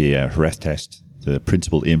end of the Jerez test. The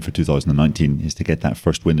principal aim for 2019 is to get that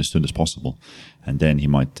first win as soon as possible, and then he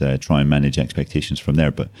might try and manage expectations from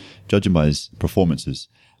there. But judging by his performances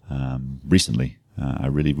recently, I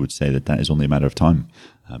really would say that is only a matter of time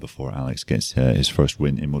before Alex gets his first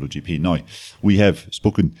win in MotoGP. Now, we have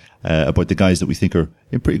spoken about the guys that we think are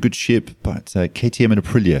in pretty good shape, but KTM and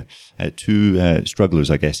Aprilia, two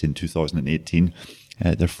strugglers, I guess, in 2018.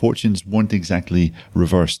 Their fortunes weren't exactly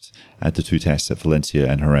reversed at the two tests at Valencia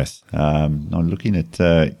and Jerez. Now, looking at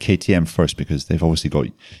KTM first, because they've obviously got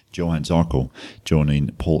Johann Zarco joining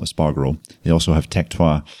Pol Espargaro. They also have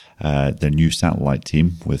Tectoy, their new satellite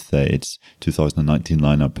team, with its 2019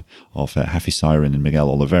 lineup of Hafi Siren and Miguel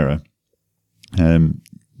Oliveira.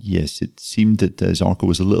 Yes, it seemed that Zarco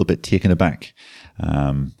was a little bit taken aback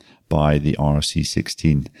by the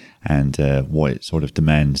RC16 and what it sort of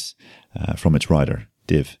demands from its rider.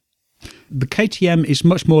 Div. The KTM is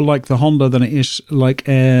much more like the Honda than it is like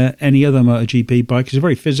any other MotoGP bike. It's a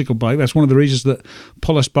very physical bike. That's one of the reasons that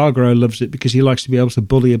Pol Espargaro loves it, because he likes to be able to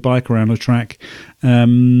bully a bike around a track.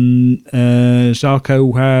 Zarco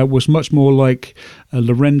was much more like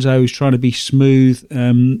Lorenzo, who's trying to be smooth,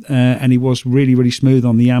 and he was really, really smooth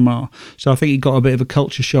on the Yamaha. So I think he got a bit of a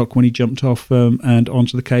culture shock when he jumped off and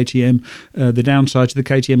onto the KTM. The downside to the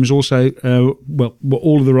KTM is also, what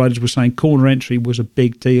all of the riders were saying, corner entry was a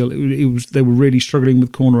big deal. They were really struggling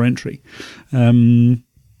with corner entry.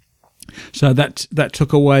 So that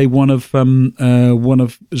took away one of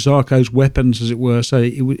Zarco's weapons, as it were. So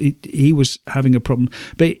he was having a problem.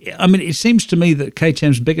 But I mean, it seems to me that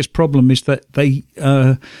KTM's biggest problem is that they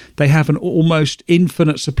have an almost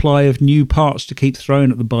infinite supply of new parts to keep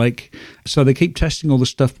throwing at the bike. So they keep testing all the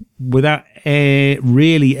stuff without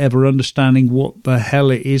really ever understanding what the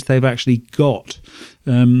hell it is they've actually got.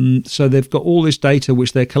 So they've got all this data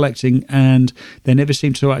which they're collecting, and they never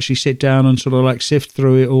seem to actually sit down and sort of like sift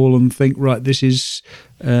through it all and think, right, this is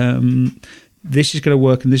going to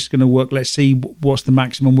work and this is going to work. Let's see what's the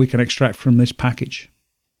maximum we can extract from this package.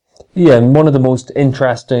 Yeah, and one of the most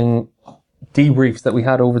interesting debriefs that we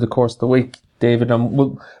had over the course of the week, David, and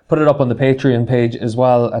we'll put it up on the Patreon page as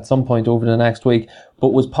well at some point over the next week, but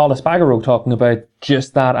was Pol Espargaro talking about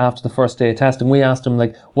just that after the first day of testing. We asked him,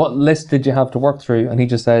 like, what list did you have to work through? And he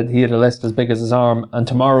just said he had a list as big as his arm, and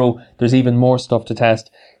tomorrow there's even more stuff to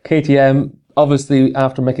test. KTM, obviously,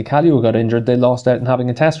 after Mika Kallio got injured, they lost out in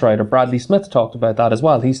having a test rider. Bradley Smith talked about that as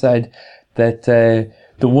well. He said that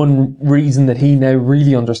the one reason that he now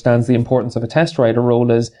really understands the importance of a test rider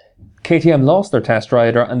role is KTM lost their test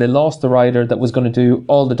rider, and they lost the rider that was going to do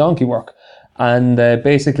all the donkey work. And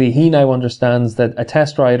basically, he now understands that a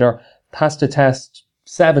test rider has to test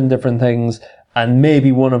 7 different things, and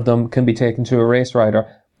maybe one of them can be taken to a race rider.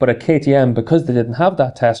 But at KTM, because they didn't have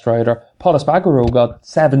that test rider, Pol Espargaro got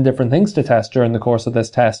 7 different things to test during the course of this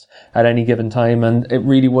test at any given time. And it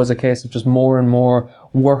really was a case of just more and more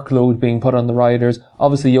workload being put on the riders.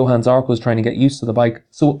 Obviously, Johann Zarco was trying to get used to the bike.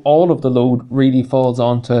 So all of the load really falls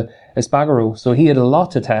onto Espargaro. So he had a lot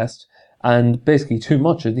to test, and basically too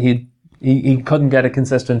much. He couldn't get a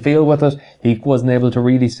consistent feel with it. He wasn't able to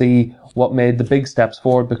really see what made the big steps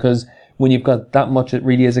forward, because when you've got that much, it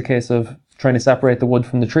really is a case of trying to separate the wood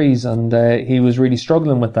from the trees, and he was really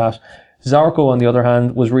struggling with that. Zarco, on the other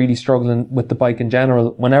hand, was really struggling with the bike in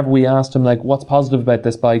general. Whenever we asked him, like, what's positive about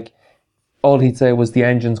this bike, all he'd say was the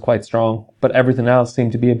engine's quite strong, but everything else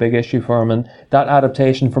seemed to be a big issue for him. And that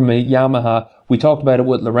adaptation from a Yamaha, we talked about it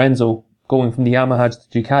with Lorenzo, going from the Yamaha to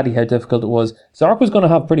the Ducati, how difficult it was. Zarco's going to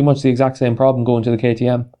have pretty much the exact same problem going to the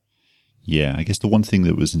KTM. Yeah, I guess the one thing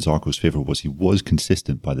that was in Zarco's favour was he was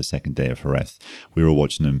consistent by the second day of Jerez. We were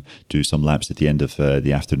watching him do some laps at the end of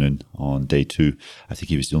the afternoon on day 2. I think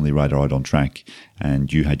he was the only rider out on track,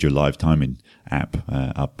 and you had your live timing app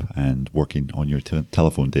up and working on your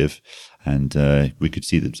telephone, Dave, and we could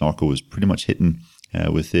see that Zarco was pretty much hitting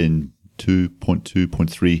within 2.2,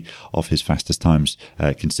 0.3 of his fastest times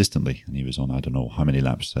consistently, and he was on I don't know how many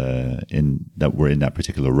laps in that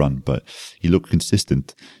particular run, but he looked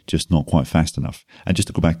consistent, just not quite fast enough. And just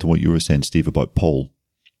to go back to what you were saying, Steve, about Pol,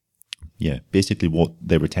 yeah, basically what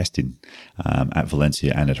they were testing at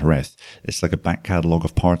Valencia and at Jerez, it's like a back catalogue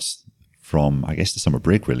of parts from, I guess, the summer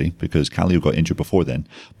break, really, because Kallio got injured before then.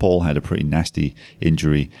 Pol had a pretty nasty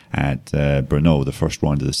injury at Brno, the first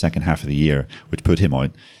round of the second half of the year, which put him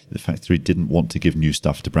out. The factory didn't want to give new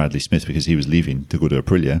stuff to Bradley Smith because he was leaving to go to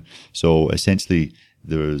Aprilia. So essentially,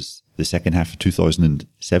 there was the second half of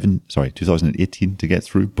 2018 to get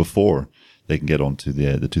through before they can get on to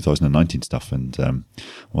the 2019 stuff. And, a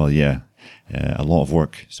lot of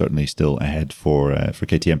work certainly still ahead for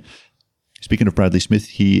KTM. Speaking of Bradley Smith,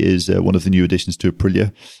 he is one of the new additions to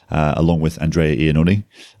Aprilia, along with Andrea Iannone.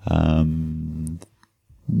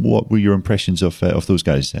 What were your impressions of those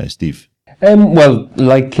guys, Steve? Well,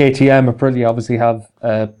 like KTM, Aprilia obviously have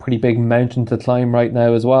a pretty big mountain to climb right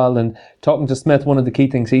now as well. And talking to Smith, one of the key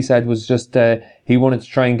things he said was just he wanted to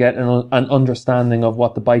try and get an understanding of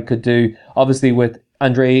what the bike could do. Obviously, with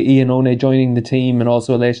Andrea Iannone joining the team and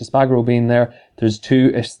also Aleix Espargaro being there, there's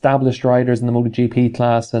two established riders in the MotoGP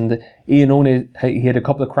class. And Iannone, he had a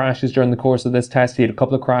couple of crashes during the course of this test. He had a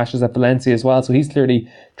couple of crashes at Valencia as well. So he's clearly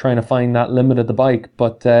trying to find that limit of the bike.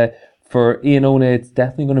 But for Iannone, it's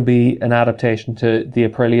definitely going to be an adaptation to the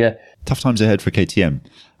Aprilia. Tough times ahead for KTM,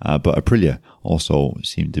 but Aprilia also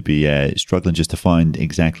seem to be struggling just to find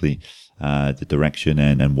exactly the direction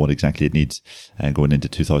and what exactly it needs going into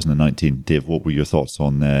 2019. Dave, what were your thoughts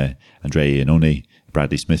on Andrea Iannone,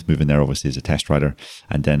 Bradley Smith moving there obviously as a test rider,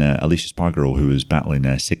 and then Aleix Espargaro, who is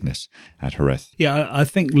battling sickness at Jerez? Yeah, I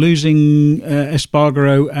think losing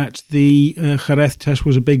Espargaro at the Jerez test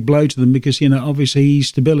was a big blow to them because, obviously he's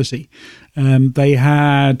stability. They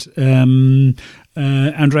had Andrea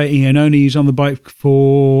Iannone, who's on the bike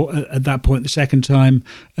for, at that point, the second time.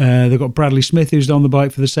 They've got Bradley Smith, who's on the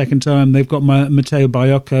bike for the second time. They've got Matteo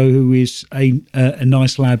Baiocco, who is a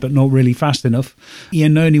nice lad, but not really fast enough.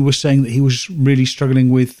 Iannone was saying that he was really struggling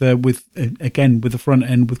with the front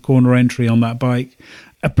end, with corner entry on that bike.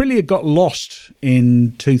 Aprilia got lost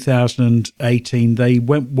in 2018. They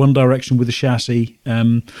went one direction with the chassis,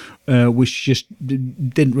 which just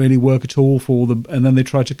didn't really work at all for them. And then they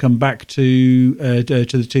tried to come back to the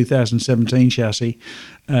 2017 chassis.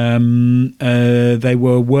 They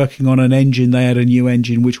were working on an engine. They had a new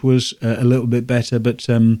engine, which was a little bit better, but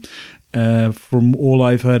from all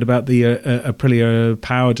I've heard about the Aprilia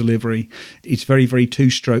power delivery, it's very, very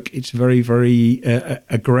two-stroke. It's very, very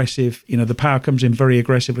aggressive. The power comes in very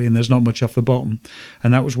aggressively, and there's not much off the bottom.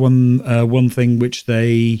 And that was one thing which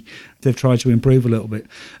they've tried to improve a little bit.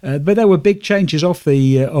 But there were big changes off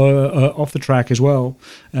the track as well.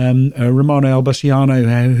 Romano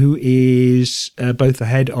Albesiano, who is both the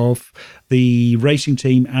head of the racing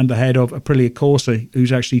team and the head of Aprilia Corsa,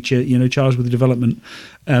 who's actually charged with the development.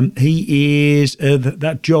 He is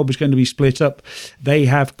that job is going to be split up. They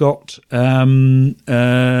have got Albesiano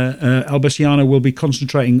will be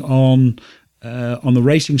concentrating on the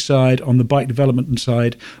racing side, on the bike development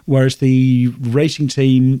side, whereas the racing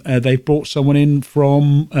team, they've brought someone in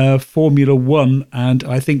from Formula One, and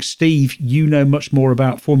I think, Steve, you know much more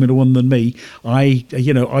about Formula One than me. I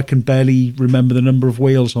can barely remember the number of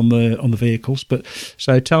wheels on the vehicles, but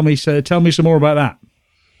so tell me some more about that.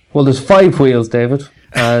 Well, there's 5 wheels, David,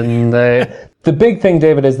 and the big thing,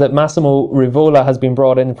 David, is that Massimo Rivola has been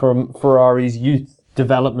brought in from Ferrari's youth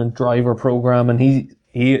development driver program, and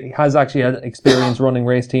he has actually had experience running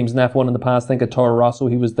race teams in F1 in the past. I think at Toro Rosso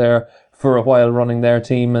he was there for a while running their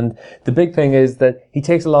team. And the big thing is that he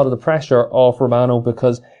takes a lot of the pressure off Romano,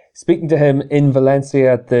 because speaking to him in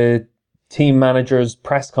Valencia at the team manager's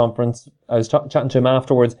press conference, I was chatting to him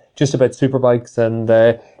afterwards just about superbikes and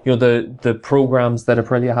the programs that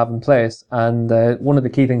Aprilia have in place. And one of the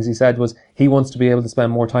key things he said was he wants to be able to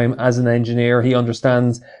spend more time as an engineer. He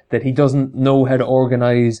understands that he doesn't know how to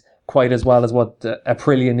organize quite as well as what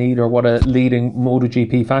Aprilia need or what a leading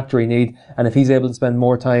MotoGP factory need. And if he's able to spend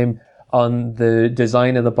more time on the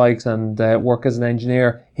design of the bikes and work as an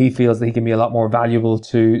engineer, he feels that he can be a lot more valuable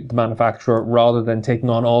to the manufacturer rather than taking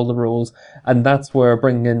on all the roles. And that's where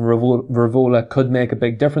bringing in Rivola could make a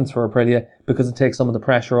big difference for Aprilia, because it takes some of the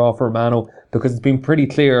pressure off Romano, because it's been pretty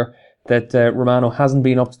clear that Romano hasn't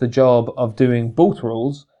been up to the job of doing both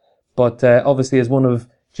roles. But obviously, as one of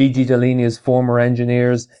Gigi Dall'Igna's former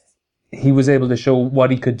engineers, he was able to show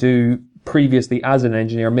what he could do previously as an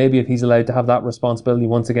engineer. Maybe if he's allowed to have that responsibility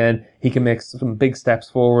once again, he can make some big steps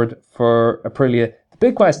forward for Aprilia. The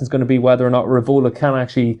big question is going to be whether or not Rivola can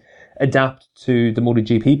actually adapt to the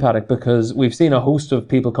MotoGP paddock, because we've seen a host of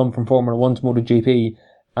people come from Formula 1 to MotoGP,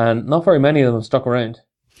 and not very many of them have stuck around.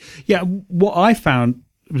 Yeah, what I found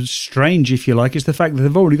strange, if you like, is the fact that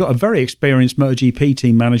they've already got a very experienced MotoGP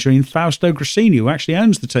team manager in Fausto Grassini, who actually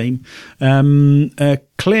owns the team.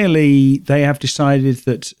 Clearly, they have decided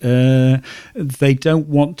that they don't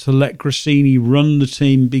want to let Grassini run the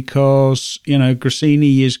team because,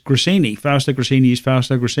 Grassini is Grassini. Fausto Grassini is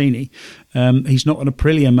Fausto Grassini. He's not an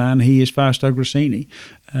Aprilia man. He is Fausto Grassini.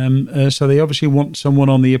 So they obviously want someone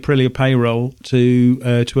on the Aprilia payroll to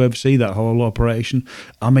oversee that whole operation.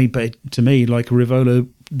 I mean, but to me, like Rivola,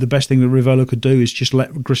 the best thing that Rivola could do is just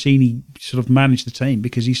let Grassini sort of manage the team,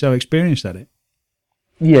 because he's so experienced at it.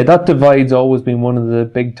 Yeah, that divide's always been one of the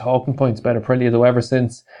big talking points about Aprilia, though, ever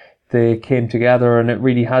since they came together, and it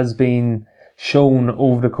really has been shown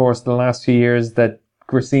over the course of the last few years that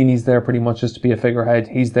Grassini's there pretty much just to be a figurehead.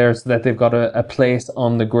 He's there so that they've got a place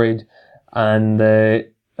on the grid, and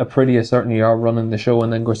Aprilia certainly are running the show,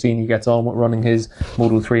 and then Gresini gets on with running his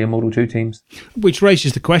Moto3 and Moto2 teams. Which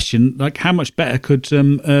raises the question, like, how much better could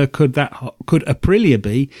Aprilia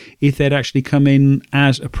be if they'd actually come in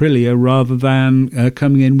as Aprilia rather than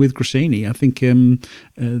coming in with Gresini? I think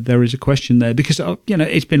there is a question there, because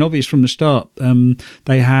it's been obvious from the start.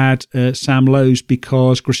 They had Sam Lowes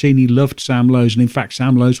because Gresini loved Sam Lowes, and in fact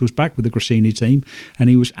Sam Lowes was back with the Gresini team and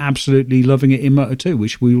he was absolutely loving it in Moto2,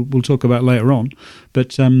 which we'll talk about later on.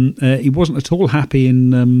 But he wasn't at all happy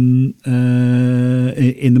in the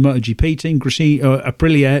MotoGP team.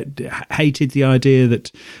 Aprilia hated the idea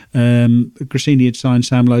that Gresini had signed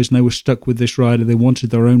Sam Lowes and they were stuck with this rider. They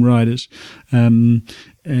wanted their own riders.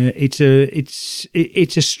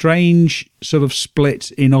 It's a strange sort of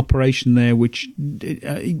split in operation there, which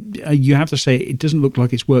you have to say it doesn't look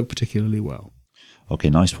like it's worked particularly well. Okay,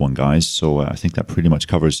 nice one, guys. So I think that pretty much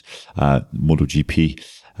covers MotoGP.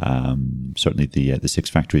 Certainly the 6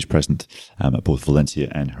 factories present at both Valencia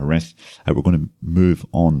and Jerez. We're going to move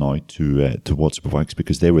on now to World Superbikes,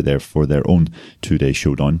 because they were there for their own 2-day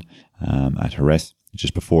showdown at Jerez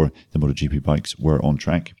just before the MotoGP bikes were on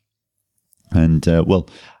track. And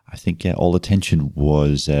I think all attention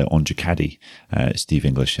was on Ducati. Steve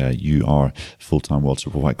English, you are full-time World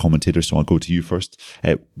Superbike commentator, so I'll go to you first.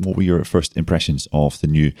 What were your first impressions of the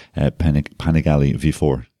new Panigale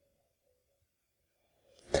V4?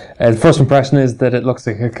 The first impression is that it looks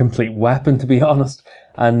like a complete weapon, to be honest.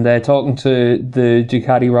 And talking to the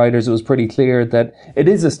Ducati riders, it was pretty clear that it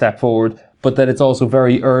is a step forward, but that it's also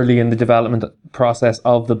very early in the development process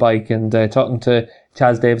of the bike. And talking to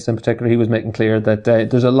Chaz Davis in particular, he was making clear that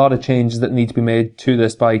there's a lot of changes that need to be made to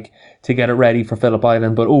this bike to get it ready for Phillip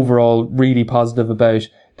Island, but overall really positive about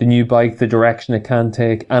the new bike, the direction it can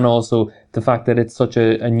take, and also the fact that it's such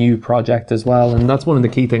a new project as well. And that's one of the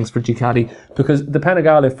key things for Ducati, because the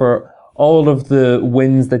Panigale, for all of the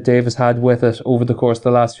wins that Davis had with it over the course of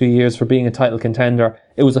the last few years for being a title contender,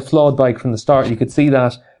 it was a flawed bike from the start. You could see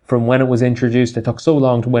that from when it was introduced. It took so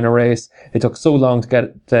long to win a race. It took so long to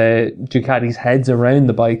get Ducati's heads around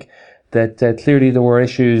the bike that clearly there were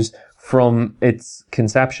issues from its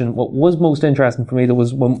conception. What was most interesting for me, though,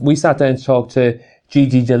 was when we sat down to talk to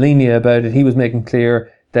Gigi Dall'Igna about it, he was making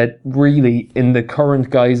clear that really in the current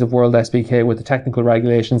guise of World SBK, with the technical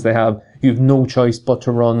regulations they have, you have no choice but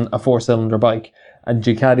to run a 4-cylinder bike. And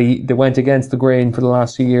Ducati, they went against the grain for the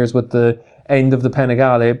last few years with the end of the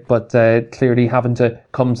Panigale, but clearly having to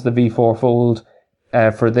come to the V4 fold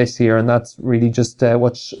for this year. And that's really just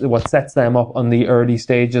what sets them up on the early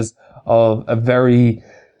stages of a very,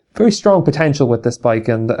 very strong potential with this bike.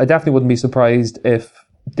 And I definitely wouldn't be surprised if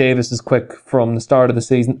Davis is quick from the start of the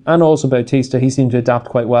season, and also Bautista. He seemed to adapt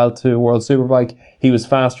quite well to World Superbike. He was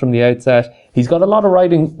fast from the outset. He's got a lot of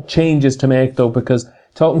riding changes to make, though, because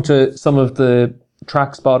talking to some of the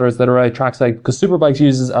track spotters that are out trackside, because Superbikes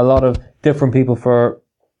uses a lot of different people for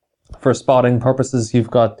spotting purposes.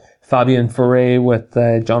 You've got Fabian Foray with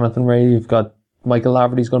Jonathan Ray. You've got Michael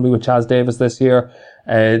Laverty's going to be with Chaz Davis this year.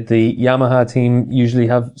 The Yamaha team usually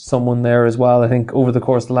have someone there as well. I think over the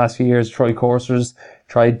course of the last few years, Troy Coursers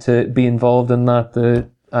tried to be involved in that.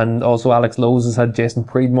 And also Alex Lowes has had Jason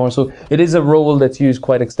Creedmoor. So it is a role that's used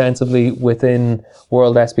quite extensively within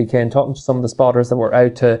World SBK. And talking to some of the spotters that were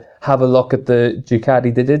out to have a look at the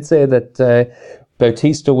Ducati, they did say that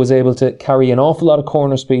Bautista was able to carry an awful lot of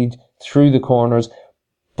corner speed through the corners,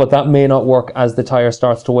 but that may not work as the tyre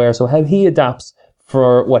starts to wear. So how he adapts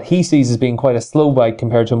for what he sees as being quite a slow bike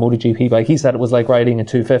compared to a MotoGP bike. He said it was like riding a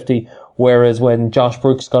 250, whereas when Josh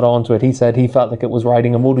Brooks got onto it, he said he felt like it was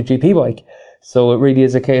riding a MotoGP bike. So it really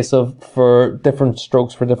is a case of for different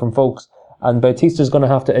strokes for different folks. And Bautista's going to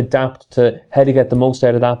have to adapt to how to get the most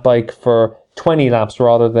out of that bike for 20 laps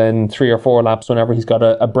rather than 3 or 4 laps whenever he's got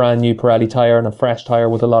a brand new Pirelli tyre and a fresh tyre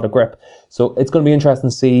with a lot of grip. So it's going to be interesting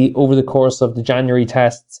to see over the course of the January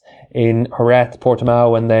tests in Jerez,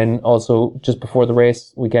 Portimao, and then also just before the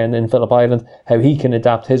race weekend in Phillip Island, how he can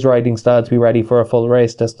adapt his riding style to be ready for a full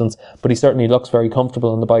race distance. But he certainly looks very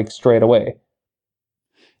comfortable on the bike straight away.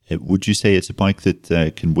 Would you say it's a bike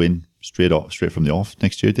that can win straight from the off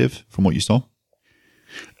next year, Dave, from what you saw?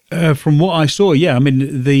 From what I saw, yeah. I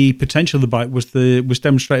mean, the potential of the bike was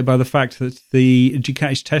demonstrated by the fact that the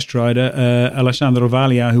Ducati's test rider, Alessandro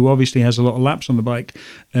Vallia, who obviously has a lot of laps on the bike,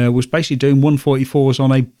 was basically doing 144s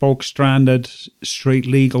on a bog standard street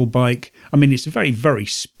legal bike. I mean, it's a very, very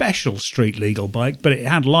special street legal bike, but it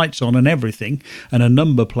had lights on and everything, and a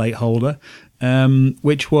number plate holder.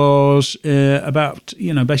 Which was about,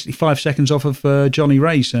 basically 5 seconds off of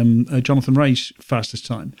Jonathan Ray's fastest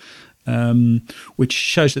time. Which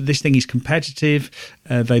shows that this thing is competitive.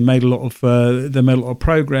 They made a lot of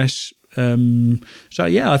progress. So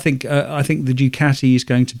yeah, I think the Ducati is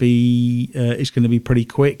going to be pretty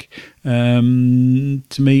quick. To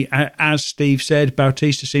me, as Steve said,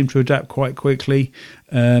 Bautista seemed to adapt quite quickly.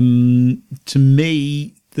 To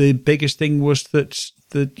me, the biggest thing was that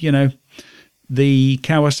the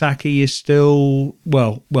Kawasaki is still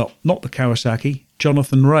well, not the Kawasaki.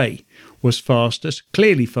 Jonathan Rea was fastest,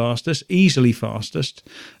 clearly fastest, easily fastest.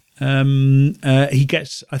 He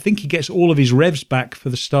gets all of his revs back for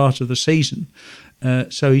the start of the season,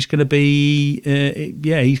 so he's going to be,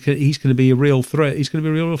 he's going to be a real threat. He's going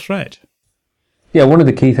to be a real threat. Yeah, one of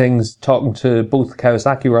the key things talking to both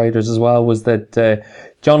Kawasaki riders as well was that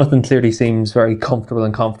Jonathan clearly seems very comfortable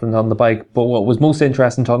and confident on the bike. But what was most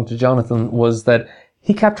interesting talking to Jonathan was that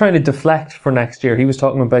he kept trying to deflect for next year. He was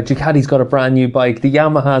talking about Ducati's got a brand new bike, the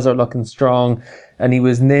Yamahas are looking strong, and he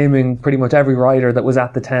was naming pretty much every rider that was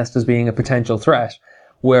at the test as being a potential threat.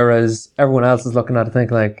 Whereas everyone else is looking at it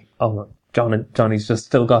thinking like, oh, Johnny's just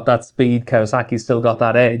still got that speed, Kawasaki's still got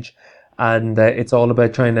that edge, and it's all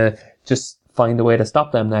about trying to just find a way to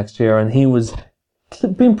stop them next year. And he was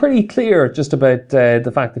being pretty clear just about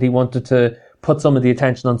the fact that he wanted to put some of the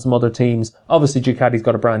attention on some other teams. Obviously, Ducati's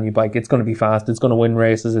got a brand new bike. It's going to be fast. It's going to win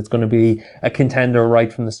races. It's going to be a contender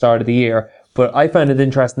right from the start of the year. But I found it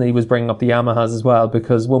interesting that he was bringing up the Yamahas as well,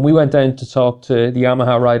 because when we went down to talk to the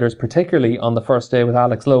Yamaha riders, particularly on the first day with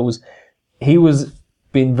Alex Lowes, he was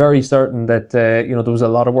being very certain that there was a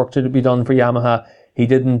lot of work to be done for Yamaha. He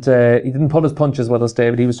didn't pull his punches with us,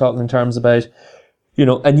 David. He was talking in terms about,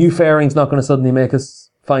 a new fairing's not going to suddenly make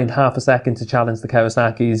us find half a second to challenge the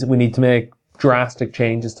Kawasaki's. We need to make drastic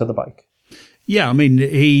changes to the bike. Yeah, I mean,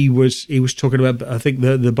 he was talking about, I think,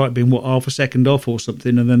 the bike being, half a second off or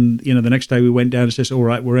something, and then, the next day we went down and says, all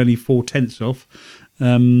right, we're only 0.4 off.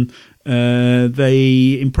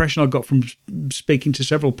 The impression I got from speaking to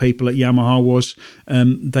several people at Yamaha was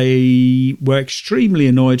they were extremely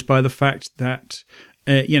annoyed by the fact that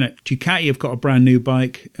Ducati have got a brand new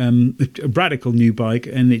bike, a radical new bike,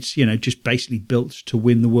 and it's just basically built to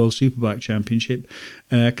win the World Superbike Championship.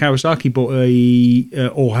 Kawasaki bought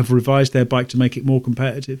or have revised their bike to make it more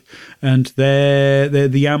competitive, and the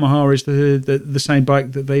Yamaha is the same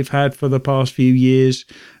bike that they've had for the past few years.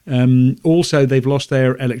 Also, they've lost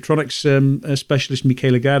their electronics specialist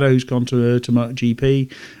Michele Gadda, who's gone to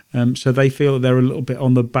MotoGP. So they feel that they're a little bit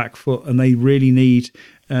on the back foot, and they really need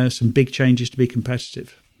some big changes to be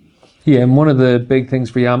competitive. Yeah, and one of the big things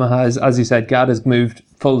for Yamaha is, as you said, Gadda's moved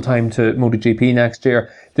full-time to MotoGP next year.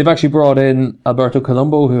 They've actually brought in Alberto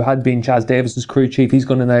Colombo, who had been Chaz Davis's crew chief. He's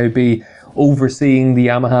going to now be overseeing the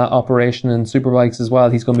Yamaha operation and Superbikes as well.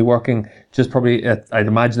 He's going to be working just probably, I'd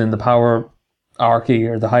imagine, in the power hierarchy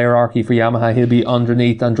or the hierarchy for Yamaha. He'll be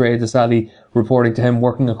underneath Andrea De Sali, reporting to him,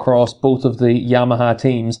 working across both of the Yamaha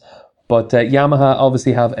teams. But Yamaha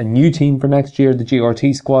obviously have a new team for next year, the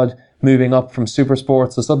GRT squad, moving up from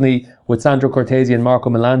Supersport. So suddenly, with Sandro Cortesi and Marco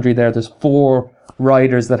Melandri there's 4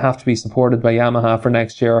 riders that have to be supported by Yamaha for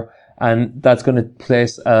next year. And that's going to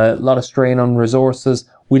place a lot of strain on resources.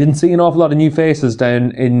 We didn't see an awful lot of new faces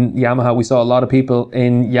down in Yamaha. We saw a lot of people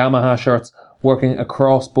in Yamaha shirts working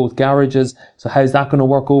across both garages. So how's that going to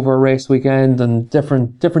work over a race weekend, and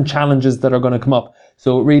different challenges that are going to come up.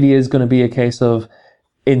 So it really is going to be a case of,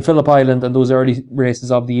 in Phillip Island and those early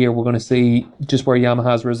races of the year, we're going to see just where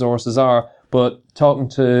Yamaha's resources are. But talking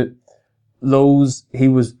to Lowes, he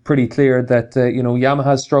was pretty clear that,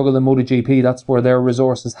 Yamaha's struggle in MotoGP, that's where their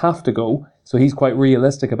resources have to go. So he's quite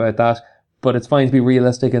realistic about that. But it's fine to be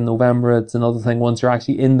realistic in November. It's another thing once you're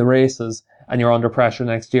actually in the races and you're under pressure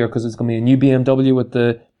next year, because it's going to be a new BMW with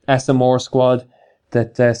the SMR squad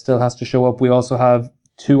that still has to show up. We also have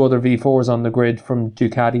 2 other V4s on the grid from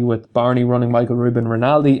Ducati, with Barney running Michael Ruben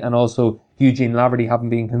Rinaldi, and also Eugene Laverty having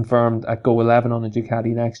been confirmed at Go 11 on a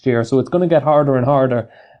Ducati next year. So it's going to get harder and harder.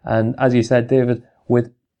 And as you said, David,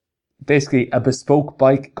 with basically a bespoke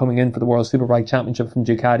bike coming in for the World Superbike Championship from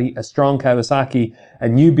Ducati, a strong Kawasaki, a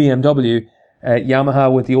new BMW,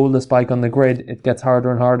 Yamaha with the oldest bike on the grid, it gets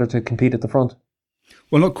harder and harder to compete at the front.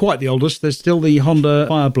 Well, not quite the oldest. There's still the Honda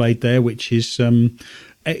Fireblade there, which is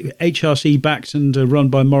HRC backed and run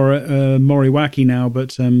by Moriwaki now,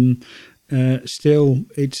 but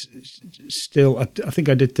it's still. I think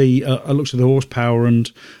I did I looked at the horsepower,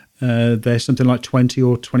 and there's something like 20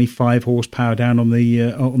 or 25 horsepower down on the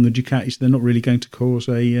Ducatis. They're not really going to cause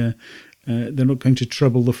they're not going to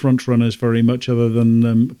trouble the front runners very much, other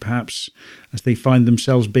than perhaps as they find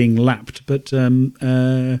themselves being lapped. But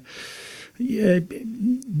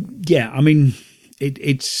yeah, I mean,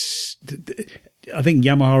 it's I think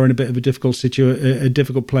Yamaha are in a bit of a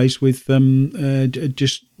difficult place with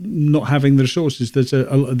just not having the resources.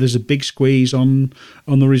 There's a big squeeze on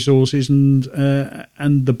the resources, and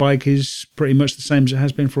the bike is pretty much the same as it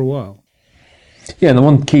has been for a while. Yeah, and the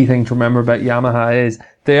one key thing to remember about Yamaha is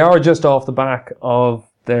they are just off the back of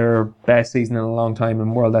their best season in a long time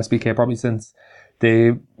in World SBK, probably since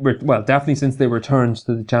definitely since they returned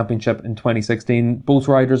to the championship in 2016. Both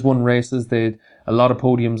riders won races. They had a lot of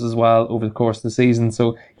podiums as well over the course of the season.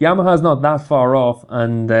 So Yamaha's not that far off,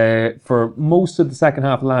 and for most of the second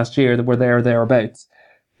half of last year, they were thereabouts.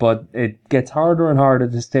 But it gets harder and harder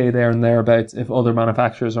to stay there and thereabouts if other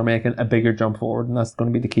manufacturers are making a bigger jump forward, and that's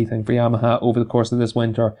going to be the key thing for Yamaha over the course of this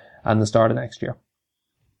winter and the start of next year.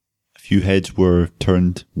 Few heads were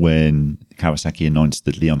turned when Kawasaki announced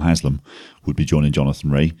that Leon Haslam would be joining Jonathan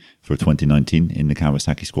Rea for 2019 in the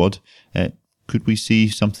Kawasaki squad. Could we see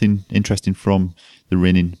something interesting from the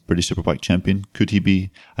reigning British Superbike champion? Could he be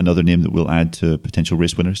another name that will add to potential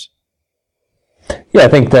race winners? Yeah, I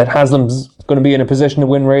think that Haslam's going to be in a position to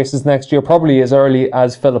win races next year, probably as early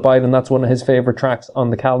as Phillip Island. That's one of his favourite tracks on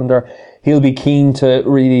the calendar. He'll be keen to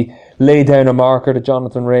really lay down a marker to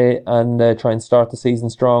Jonathan Rea and try and start the season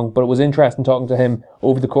strong. But it was interesting talking to him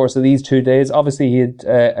over the course of these 2 days. Obviously, he had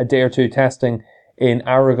a day or two testing in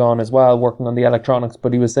Aragon as well, working on the electronics,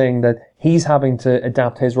 but he was saying that he's having to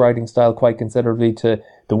adapt his riding style quite considerably to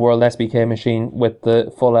the World SBK machine with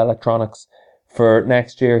the full electronics. For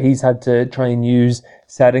next year, he's had to try and use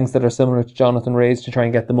settings that are similar to Jonathan Rea's to try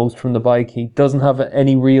and get the most from the bike. He doesn't have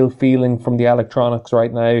any real feeling from the electronics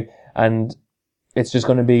right now, and it's just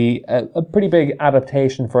going to be a pretty big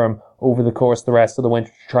adaptation for him over the course of the rest of the winter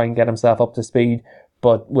to try and get himself up to speed.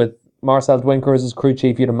 But with Marcel Dwinker as his crew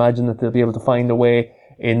chief, you'd imagine that they'll be able to find a way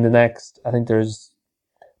in the next, I think there's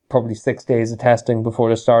probably 6 days of testing before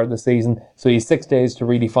the start of the season. So he's 6 days to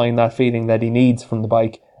really find that feeling that he needs from the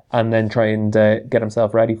bike, and then try and get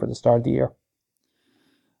himself ready for the start of the year.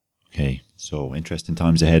 Okay, so interesting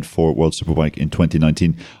times ahead for World Superbike in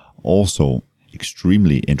 2019. Also,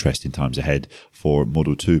 extremely interesting times ahead for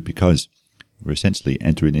Moto2, because we're essentially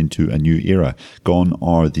entering into a new era. Gone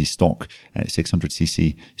are the stock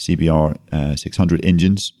 600cc CBR 600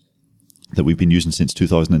 engines that we've been using since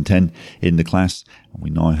 2010 in the class. We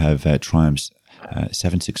now have Triumph's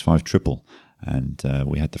 765 Triple. And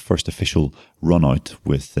we had the first official run out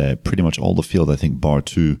with pretty much all the field, I think, bar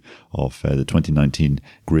two of the 2019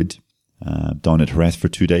 grid down at Jerez for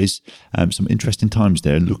 2 days. Some interesting times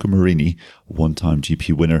there. Luca Marini, one-time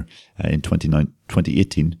GP winner in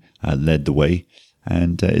 2018, led the way.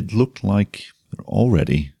 And it looked like they're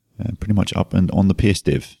already pretty much up and on the pace,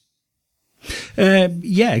 Dave.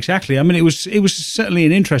 Yeah, exactly. I mean, it was certainly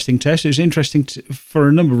an interesting test. It was interesting for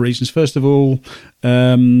a number of reasons. First of all,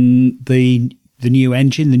 the new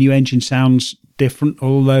engine. The new engine sounds different.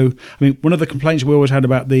 Although, I mean, one of the complaints we always had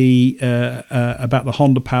about the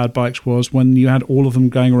Honda powered bikes was when you had all of them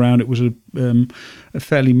going around, it was a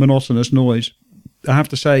fairly monotonous noise. I have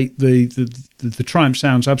to say the Triumph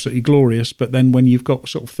sounds absolutely glorious, but then when you've got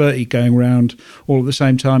sort of 30 going around all at the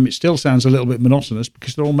same time, it still sounds a little bit monotonous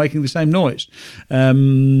because they're all making the same noise.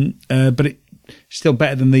 But it's still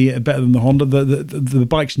better than the Honda. The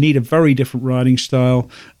bikes need a very different riding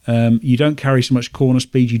style. You don't carry so much corner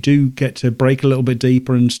speed. You do get to brake a little bit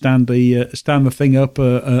deeper and stand the thing up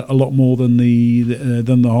a lot more than the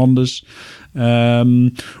Hondas.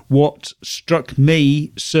 What struck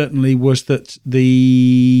me certainly was that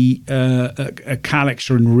the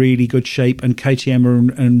Kalex are in really good shape and KTM are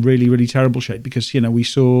in really, really terrible shape, because we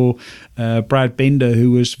saw Brad Binder,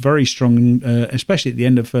 who was very strong, especially at the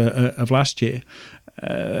end of last year.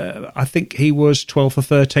 I think he was 12th or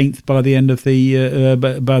 13th by the end of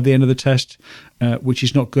the test, which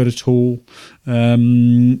is not good at all.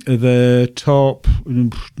 The top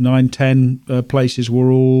 9-10 places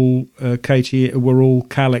were all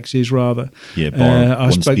Kalex's rather. Yeah, bar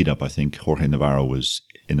one speed up. I think Jorge Navarro was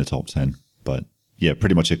in the top 10, but yeah,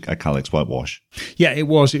 pretty much a Kalex whitewash. Yeah, it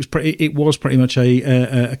was. It was pretty much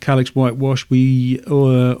a Kalex whitewash. We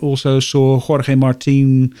also saw Jorge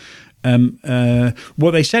Martin.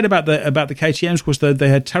 What they said about the KTMs was that they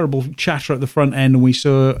had terrible chatter at the front end, and we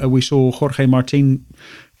saw Jorge Martin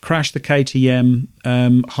crash the KTM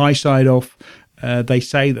high side off. They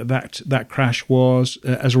say that crash was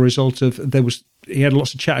as a result of he had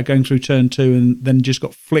lots of chatter going through turn 2 and then just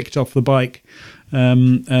got flicked off the bike.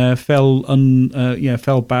 Fell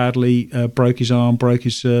badly, broke his arm, broke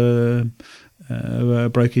his I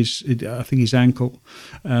think his ankle.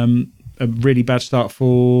 A really bad start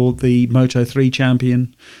for the Moto3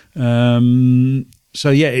 champion. So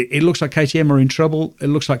yeah, it looks like KTM are in trouble. It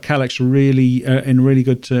looks like Kalex are really in really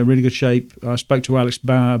good shape. I spoke to Alex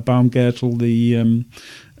Baumgartel, the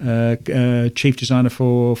chief designer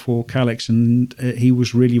for Kalex, and he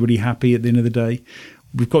was really happy at the end of the day.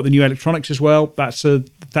 We've got the new electronics as well. That's a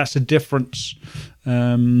difference.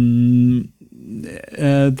 The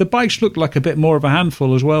bikes look like a bit more of a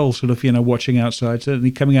handful as well, sort of, watching outside.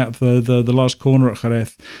 Certainly coming out of the last corner at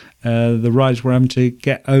Jerez, the riders were having to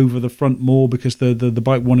get over the front more because the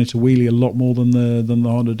bike wanted to wheelie a lot more than the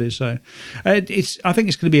Honda did. So I think it's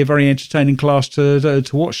going to be a very entertaining class to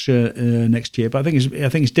watch next year. But I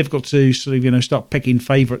think it's difficult to sort of start picking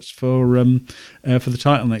favourites for the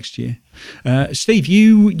title next year. Steve,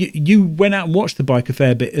 you went out and watched the bikes a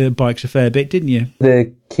fair bit, didn't you?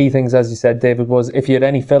 The key things, as you said, David, was if you had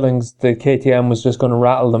any fillings, the KTM was just going to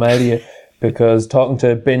rattle them out of you. Because talking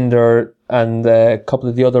to Binder and a couple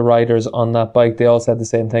of the other riders on that bike, they all said the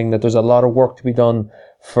same thing, that there's a lot of work to be done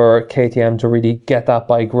for KTM to really get that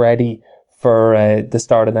bike ready for the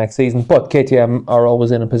start of next season. But KTM are always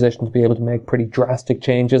in a position to be able to make pretty drastic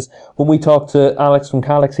changes. When we talked to Alex from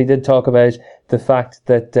Kalex, he did talk about the fact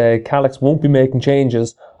that Kalex won't be making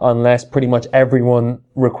changes unless pretty much everyone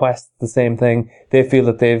requests the same thing. They feel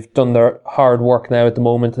that they've done their hard work now at the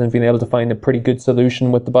moment and have been able to find a pretty good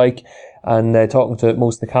solution with the bike. And talking to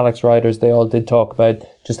most of the Kalex riders, they all did talk about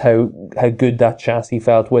just how good that chassis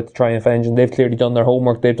felt with the Triumph engine. They've clearly done their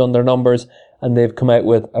homework, they've done their numbers, and they've come out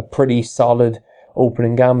with a pretty solid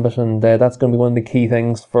opening gambit. And that's going to be one of the key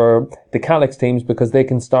things for the Kalex teams, because they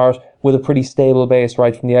can start with a pretty stable base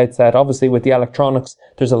right from the outset. Obviously, with the electronics,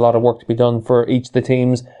 there's a lot of work to be done for each of the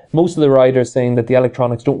teams. Most of the riders saying that the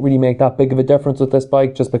electronics don't really make that big of a difference with this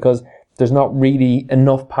bike, just because there's not really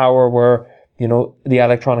enough power where the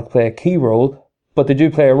electronics play a key role, but they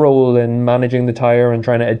do play a role in managing the tyre and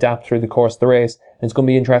trying to adapt through the course of the race. And it's going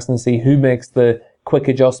to be interesting to see who makes the quick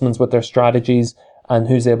adjustments with their strategies and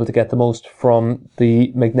who's able to get the most from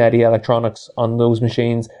the Magneti electronics on those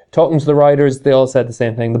machines. Talking to the riders, they all said the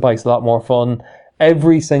same thing. The bike's a lot more fun.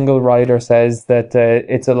 Every single rider says that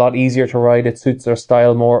it's a lot easier to ride. It suits their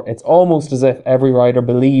style more. It's almost as if every rider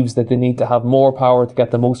believes that they need to have more power to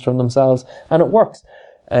get the most from themselves. And it works.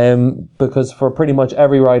 Because for pretty much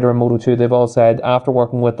every rider in Moto2, they've all said, after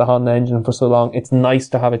working with the Honda engine for so long, it's nice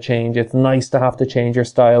to have a change. It's nice to have to change your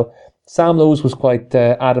style. Sam Lowes was quite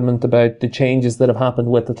adamant about the changes that have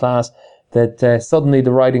happened with the class, that suddenly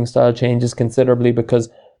the riding style changes considerably because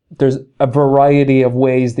there's a variety of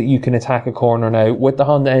ways that you can attack a corner now. With the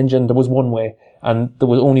Honda engine, there was one way, and there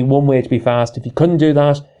was only one way to be fast. If you couldn't do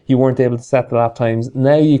that, you weren't able to set the lap times.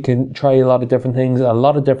 Now you can try a lot of different things, a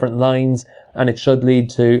lot of different lines, and it should lead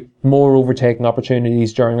to more overtaking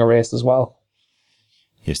opportunities during a race as well.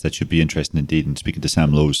 Yes, that should be interesting indeed. And speaking to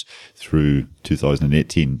Sam Lowes through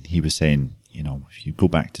 2018, he was saying, if you go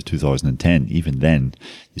back to 2010, even then,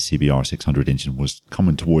 the CBR 600 engine was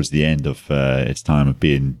coming towards the end of its time of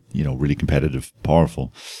being, really competitive,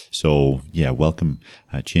 powerful. So, yeah, welcome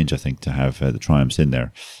change, I think, to have the Triumphs in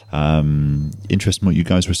there. Interesting what you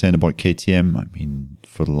guys were saying about KTM. I mean,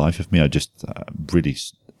 for the life of me, I just really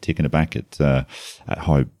taken aback at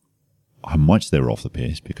how much they were off the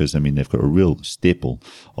pace, because they've got a real staple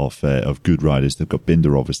of good riders. They've got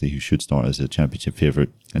Binder, obviously, who should start as a championship favourite,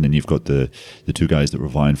 and then you've got the two guys that were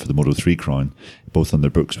vying for the Moto3 crown, both on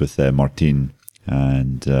their books with Martin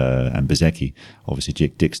and Bezzecchi. Obviously,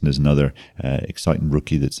 Jake Dixon is another exciting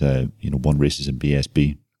rookie that's won races in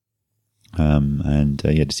BSB.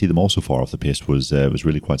 To see them all so far off the pace was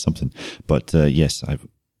really quite something. But yes, I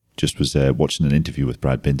just was watching an interview with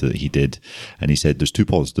Brad Binder that he did, and he said there's two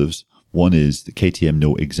positives. One is the KTM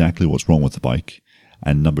know exactly what's wrong with the bike,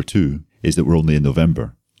 and number two is that we're only in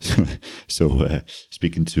November. So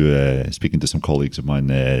speaking to some colleagues of mine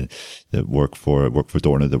that work for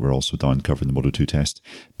Dorna that were also down covering the Moto2 test,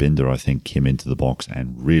 Binder, I think, came into the box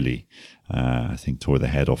and really I think tore the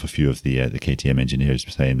head off a few of the KTM engineers,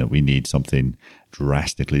 saying that we need something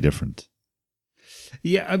drastically different.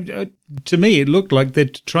 Yeah, to me, it looked like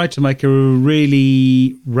they'd tried to make a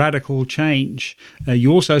really radical change.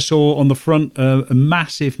 You also saw on the front a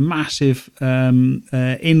massive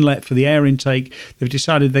inlet for the air intake. They've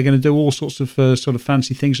decided they're going to do all sorts of sort of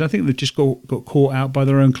fancy things. I think they've just got caught out by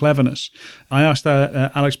their own cleverness. I asked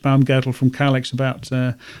Alex Baumgartel from Kalex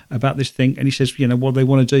about this thing, and he says, what they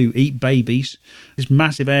want to do, eat babies. This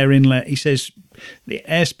massive air inlet. He says the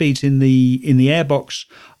air speeds in the airbox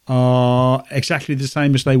are exactly the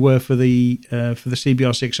same as they were for the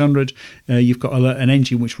CBR 600. You've got an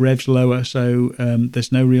engine which revs lower, so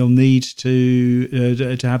there's no real need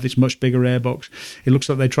to have this much bigger airbox. It looks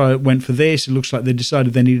like they went for this. It looks like they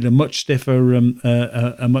decided they needed a much stiffer sort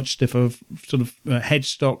of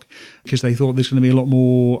headstock, because they thought there's going to be a lot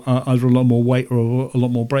more, either a lot more weight or a lot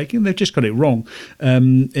more braking. They've just got it wrong.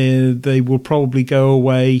 They will probably throw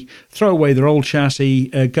away their old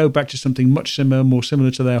chassis, go back to something much more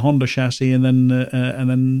similar to their Honda chassis, and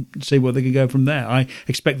then see what they can go from there. I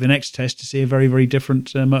expect the next test to see a very, very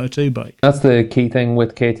different Moto2 bike. That's the key thing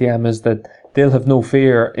with KTM, is that they'll have no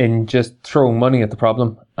fear in just throwing money at the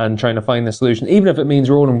problem and trying to find a solution, even if it means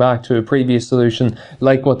rolling back to a previous solution,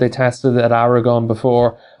 like what they tested at Aragon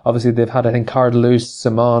before. Obviously, they've had, I think, Cardelus,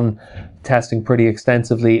 Simon testing pretty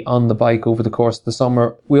extensively on the bike over the course of the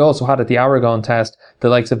summer. We also had at the Aragon test, the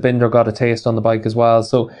likes of Binder got a taste on the bike as well.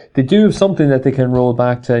 So they do have something that they can roll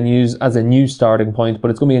back to and use as a new starting point, but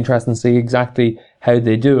it's going to be interesting to see exactly how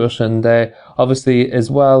they do it. And obviously, as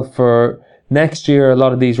well, for next year, a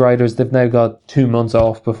lot of these riders, they've now got 2 months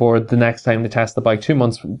off before the next time they test the bike. 2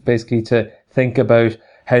 months basically to think about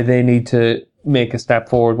how they need to make a step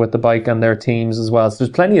forward with the bike and their teams as well. So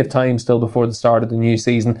there's plenty of time still before the start of the new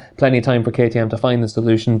season, plenty of time for KTM to find the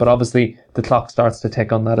solution, but obviously the clock starts to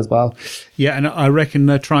tick on that as well. Yeah, and I reckon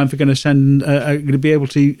Triumph are going to be able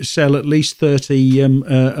to sell at least 30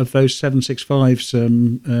 of those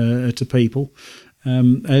 765s to people.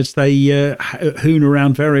 As they hoon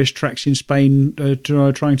around various tracks in Spain,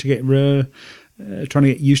 trying to get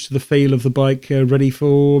used to the feel of the bike, ready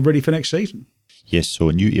for next season. Yes, so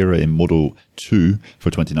a new era in Moto 2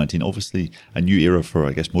 for 2019. Obviously, a new era for,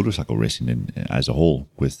 I guess, motorcycle racing as a whole,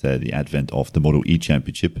 with the advent of the Moto E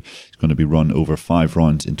Championship. It's going to be run over 5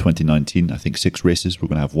 rounds in 2019. I think 6 races. We're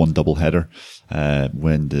going to have one double header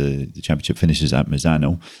when the championship finishes at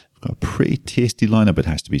Misano. Got a pretty tasty lineup, it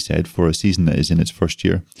has to be said, for a season that is in its first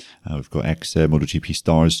year. We've got ex-MotoGP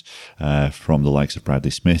stars from the likes of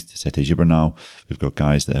Bradley Smith, Sete Gibernau. We've got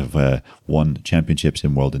guys that have won championships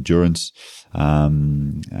in World Endurance.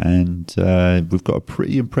 And we've got a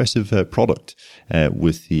pretty impressive product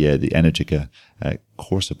with the Energica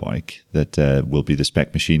Corsa bike that will be the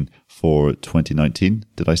spec machine for 2019.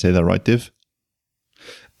 Did I say that right, Div?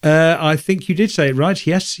 I think you did say it right.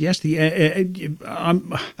 Yes. I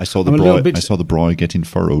saw the bra getting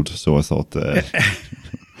furrowed, so I thought I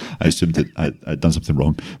assumed that I'd done something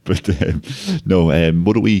wrong. But no,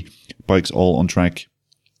 Moto E bikes all on track.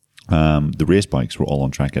 The race bikes were all on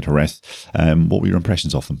track at Jerez. What were your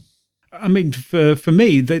impressions of them? I mean, for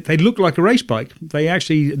me, they looked like a race bike.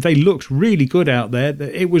 They looked really good out there.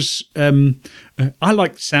 It was. I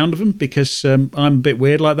like the sound of them because I'm a bit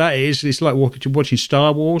weird like that. It's like watching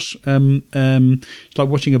Star Wars. It's like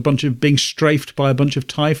watching being strafed by a bunch of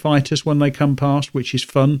TIE fighters when they come past, which is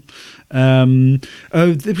fun. There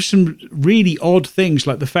were some really odd things,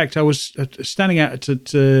 like the fact I was standing out at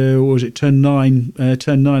turn 9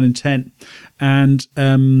 and 10, and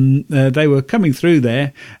they were coming through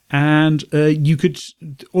there, and you could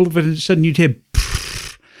all of a sudden you'd hear,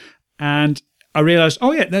 and I realised,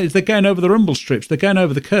 oh yeah, they're going over the rumble strips, they're going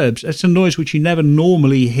over the curbs. It's a noise which you never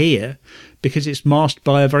normally hear because it's masked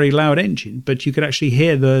by a very loud engine, but you could actually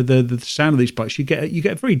hear the sound of these bikes. You get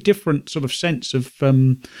a very different sort of sense of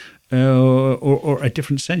or a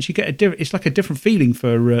different sense. You get it's like a different feeling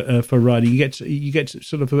for riding. You get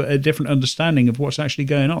sort of a different understanding of what's actually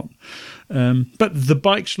going on. But the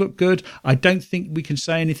bikes look good. I don't think we can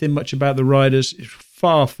say anything much about the riders. It's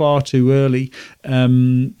far too early.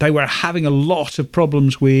 They were having a lot of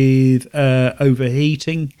problems with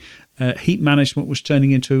overheating. Heat management was turning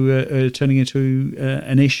into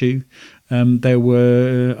an issue.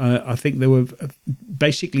 I think there were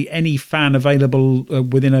basically any fan available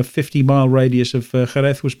within a 50-mile radius of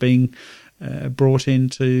Jerez was being brought in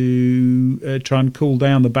to try and cool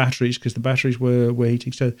down the batteries, because the batteries were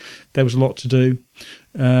heating. So there was a lot to do.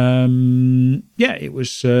 It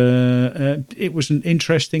was an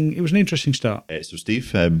interesting start. So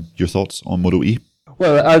Steve, your thoughts on Moto E?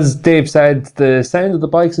 Well, as Dave said, the sound of the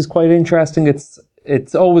bikes is quite interesting.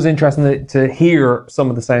 It's always interesting to hear some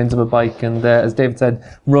of the sounds of a bike, and as David said,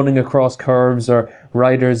 running across curves or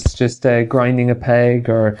riders just grinding a peg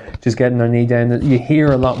or just getting their knee down. You hear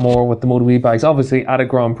a lot more with the Moto E bikes. Obviously, at a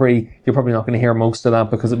Grand Prix, you're probably not going to hear most of that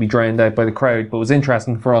because it'll be drowned out by the crowd. But it was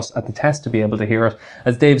interesting for us at the test to be able to hear it.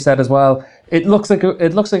 As Dave said as well, it looks like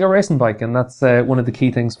a racing bike, and that's one of the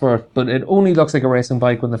key things for it. But it only looks like a racing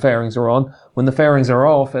bike when the fairings are on. When the fairings are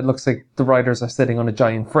off, it looks like the riders are sitting on a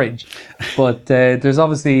giant fridge. But there's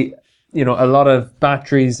obviously, a lot of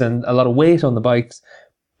batteries and a lot of weight on the bikes.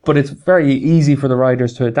 but it's very easy for the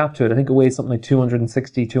riders to adapt to it. I think it weighs something like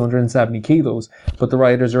 260, 270 kilos, but the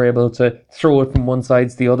riders are able to throw it from one side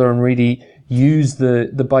to the other and really use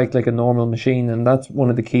the bike like a normal machine. And that's one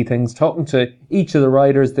of the key things. Talking to each of the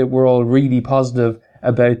riders, they were all really positive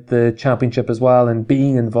about the championship as well and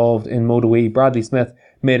being involved in Moto E. Bradley Smith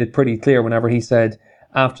made it pretty clear whenever he said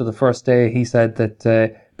after the first day, he said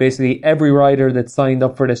that basically every rider that signed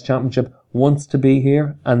up for this championship wants to be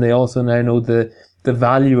here, and they also now know the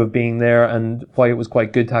value of being there and why it was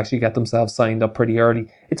quite good to actually get themselves signed up pretty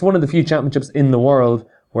early. It's one of the few championships in the world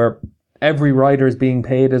where every rider is being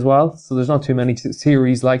paid as well. So there's not too many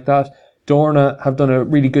series like that. Dorna have done a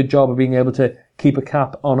really good job of being able to keep a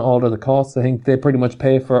cap on all of the costs. I think they pretty much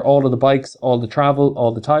pay for all of the bikes, all the travel,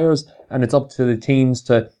 all the tyres, and it's up to the teams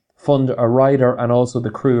to fund a rider and also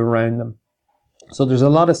the crew around them. So there's a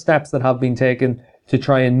lot of steps that have been taken to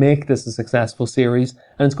try and make this a successful series,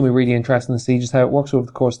 and it's going to be really interesting to see just how it works over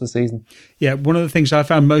the course of the season. Yeah, one of the things I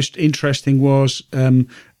found most interesting was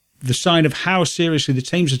the sign of how seriously the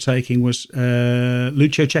teams are taking was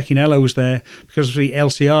Lucio Cecchinello was there because the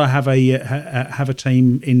LCR have a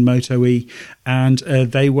team in Moto E, and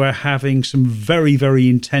they were having some very, very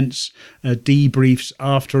intense debriefs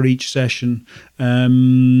after each session.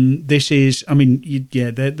 This is, I mean,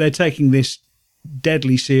 they're taking this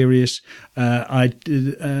deadly serious. I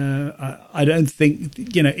don't think,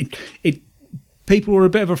 it people were a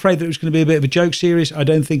bit afraid that it was going to be a bit of a joke series. I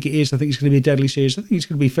don't think it is. I think it's going to be a deadly series. I think it's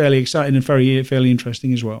going to be fairly exciting and fairly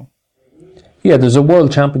interesting as well. Yeah, there's a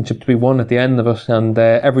world championship to be won at the end of it, and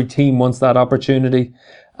every team wants that opportunity,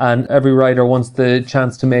 and every rider wants the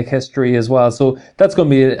chance to make history as well. So that's going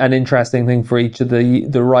to be an interesting thing for each of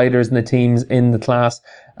the riders and the teams in the class.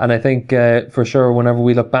 And I think for sure, whenever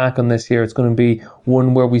we look back on this year, it's going to be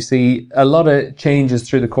one where we see a lot of changes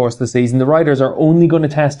through the course of the season. The riders are only going to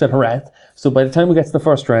test at Jerez. So by the time we get to the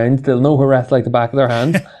first round, they'll know Jerez like the back of their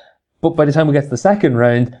hands. But by the time we get to the second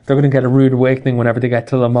round, they're going to get a rude awakening whenever they get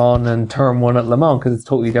to Le Mans and Turn 1 at Le Mans, because it's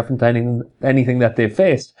totally different than anything that they've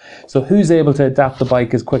faced. So who's able to adapt the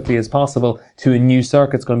bike as quickly as possible to a new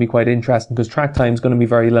circuit is going to be quite interesting, because track time is going to be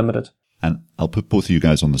very limited. And I'll put both of you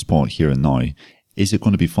guys on the spot here and now. Is it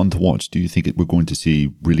going to be fun to watch? Do you think we're going to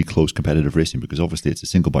see really close competitive racing? Because obviously it's a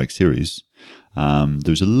single bike series.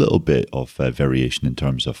 There's a little bit of variation in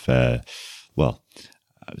terms of, I would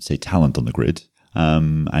say talent on the grid.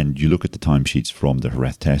 And you look at the timesheets from the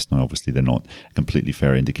Jerez test. Now, obviously, they're not a completely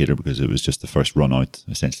fair indicator because it was just the first run out,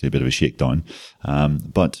 essentially a bit of a shakedown.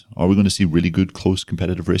 But are we going to see really good, close,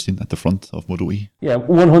 competitive racing at the front of Moto E? Yeah,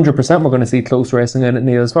 100% we're going to see close racing in it,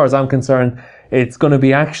 Neil. As far as I'm concerned, it's going to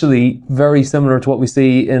be actually very similar to what we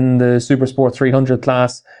see in the Supersport 300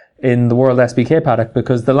 class in the World SBK paddock,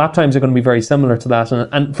 because the lap times are going to be very similar to that.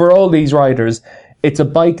 And for all these riders, it's a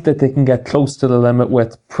bike that they can get close to the limit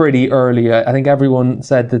with pretty early. I think everyone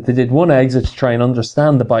said that they did one exit to try and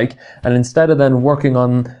understand the bike, and instead of then working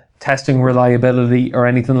on testing reliability or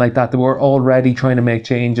anything like that, they were already trying to make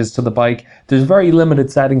changes to the bike. There's very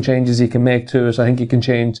limited setting changes you can make to it. I think you can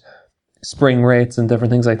change spring rates and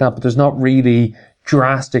different things like that, but there's not really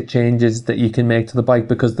drastic changes that you can make to the bike,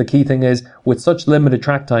 because the key thing is, with such limited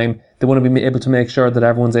track time, they want to be able to make sure that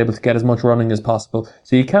everyone's able to get as much running as possible.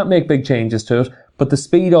 So you can't make big changes to it, but the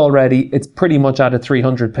speed already, it's pretty much at a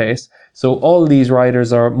 300 pace. So all these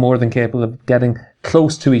riders are more than capable of getting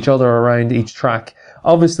close to each other around each track.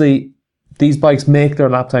 Obviously, these bikes make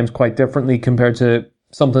their lap times quite differently compared to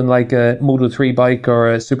something like a Moto3 bike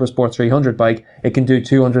or a Supersport 300 bike. It can do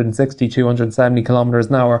 260, 270 kilometers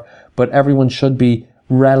an hour, but everyone should be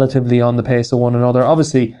relatively on the pace of one another.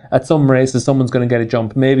 Obviously, at some races, someone's going to get a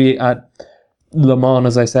jump. Maybe at Le Mans,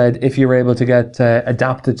 as I said, if you're able to get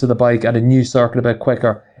adapted to the bike at a new circuit a bit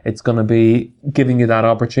quicker, it's going to be giving you that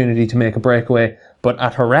opportunity to make a breakaway. But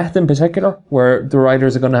at Jerez in particular, where the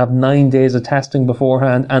riders are going to have 9 days of testing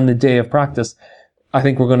beforehand and the day of practice, I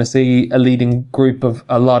think we're going to see a leading group of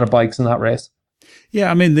a lot of bikes in that race. Yeah,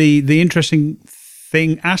 I mean, the interesting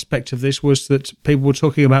aspect of this was that people were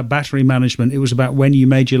talking about battery management. It was about when you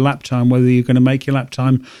made your lap time, whether you're going to make your lap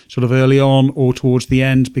time sort of early on or towards the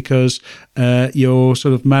end, because you're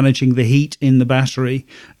sort of managing the heat in the battery,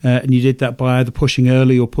 and you did that by either pushing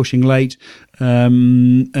early or pushing late.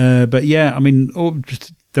 But yeah, I mean,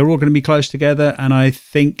 they're all going to be close together, and I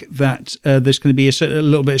think that there's going to be a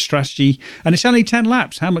little bit of strategy. And it's only 10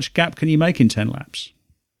 laps. How much gap can you make in 10 laps?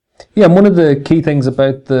 Yeah, and one of the key things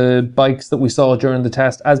about the bikes that we saw during the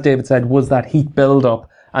test, as David said, was that heat build-up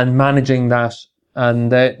and managing that.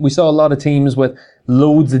 And we saw a lot of teams with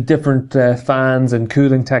loads of different fans and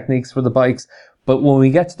cooling techniques for the bikes. But when we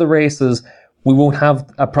get to the races, we won't have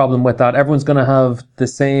a problem with that. Everyone's going to have the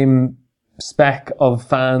same spec of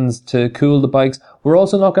fans to cool the bikes. We're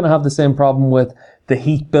also not going to have the same problem with the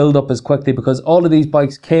heat build up as quickly, because all of these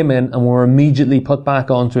bikes came in and were immediately put back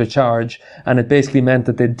onto a charge, and it basically meant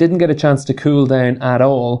that they didn't get a chance to cool down at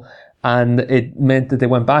all, and it meant that they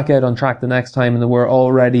went back out on track the next time and they were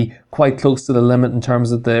already quite close to the limit in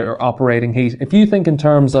terms of their operating heat. If you think in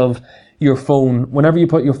terms of your phone, whenever you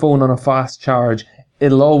put your phone on a fast charge,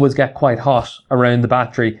 it'll always get quite hot around the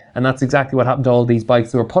battery, and that's exactly what happened to all these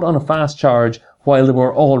bikes. They were put on a fast charge while they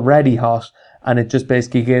were already hot, and it just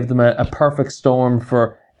basically gave them a perfect storm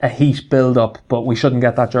for a heat build-up, but we shouldn't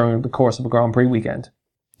get that during the course of a Grand Prix weekend.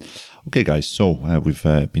 Okay, guys, so we've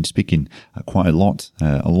been speaking quite a lot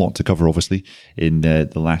to cover, obviously, in the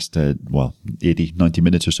last, 80, 90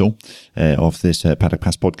 minutes or so of this Paddock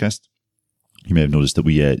Pass podcast. You may have noticed that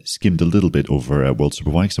we skimmed a little bit over World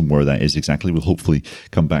Superbikes and where that is exactly. We'll hopefully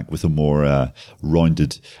come back with a more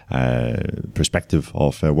rounded perspective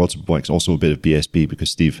of World Superbikes. Also a bit of BSB,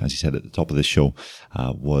 because Steve, as he said at the top of this show,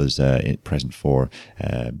 was present for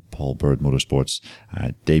Paul Bird Motorsports'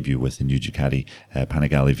 debut with the new Ducati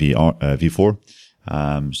Panigale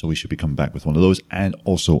V4. So we should be coming back with one of those, and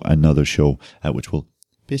also another show which will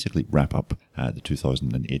basically wrap up the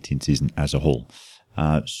 2018 season as a whole.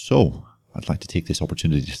 So I'd like to take this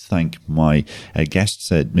opportunity to thank my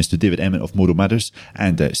guests, Mr. David Emmett of Moto Matters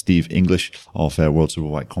and Steve English of World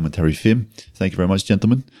Superbike Commentary fame. Thank you very much,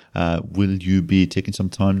 gentlemen. Will you be taking some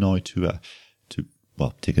time now to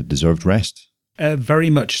take a deserved rest? Very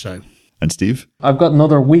much so. And Steve? I've got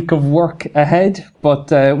another week of work ahead,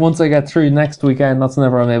 but once I get through next weekend, that's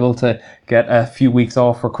whenever I'm able to get a few weeks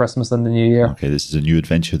off for Christmas and the New Year. Okay, this is a new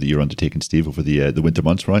adventure that you're undertaking, Steve, over the winter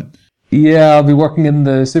months, right? Yeah, I'll be working in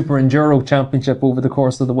the Super Enduro Championship over the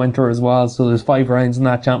course of the winter as well. So there's 5 rounds in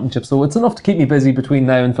that championship. So it's enough to keep me busy between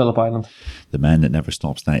now and Phillip Island. The man that never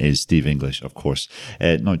stops, that is Steve English, of course.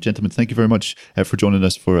 Now, gentlemen, thank you very much for joining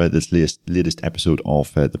us for this latest episode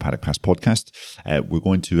of the Paddock Pass podcast. We're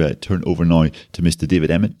going to turn over now to Mr.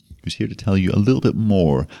 David Emmett, who's here to tell you a little bit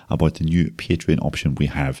more about the new Patreon option we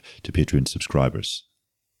have to Patreon subscribers.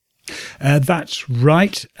 That's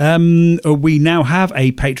right. We now have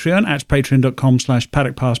a Patreon at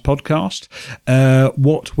patreon.com/paddockpasspodcast.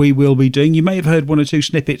 What we will be doing, you may have heard one or two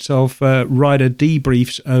snippets of rider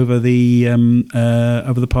debriefs over the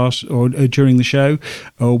past or during the show.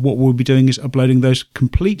 What we'll be doing is uploading those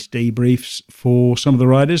complete debriefs for some of the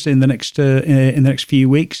riders in the next few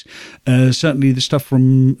weeks. Certainly, the stuff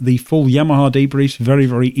from the full Yamaha debriefs, very,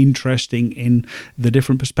 very interesting in the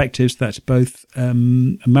different perspectives that both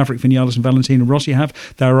Maverick Vinales and Valentino Rossi have.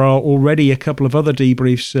 There are already a couple of other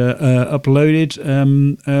debriefs uploaded,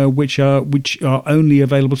 which are only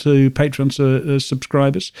available to Patreon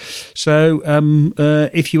subscribers. So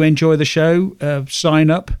if you enjoy the show, sign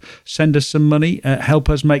up, send us some money, help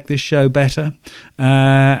us make this show better,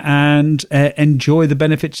 and enjoy the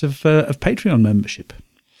benefits of Patreon membership.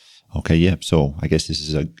 Okay, yeah. So I guess this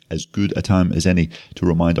is as good a time as any to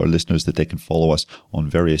remind our listeners that they can follow us on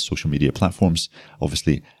various social media platforms.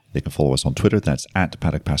 Obviously, they can follow us on Twitter. That's at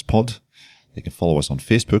Paddock Pass Pod. They can follow us on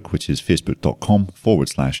Facebook, which is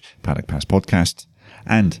facebook.com/Paddock Pass Podcast.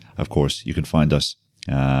 And of course, you can find us,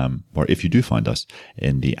 or if you do find us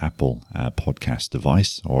in the Apple podcast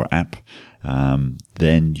device or app,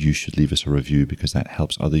 then you should leave us a review, because that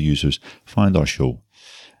helps other users find our show.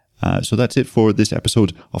 So that's it for this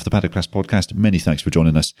episode of the Paddock Pass podcast. Many thanks for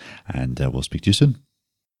joining us, and we'll speak to you soon.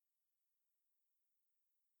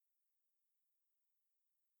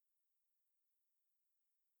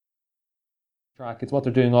 It's what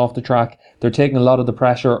they're doing off the track. They're taking a lot of the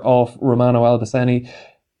pressure off Romano Albesini.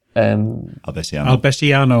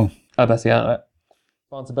 Albesiano.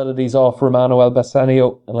 Responsibilities off Romano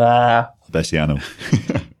Albesiano. Albesiano.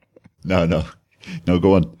 No,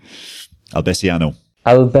 go on. Albesiano.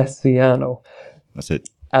 That's it.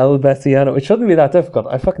 Albesiano. It shouldn't be that difficult.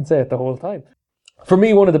 I fucking say it the whole time. For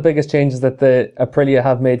me, one of the biggest changes that the Aprilia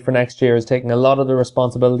have made for next year is taking a lot of the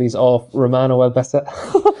responsibilities off Romano Albesiano.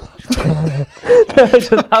 I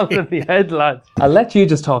just have it in the head, lads. I'll let you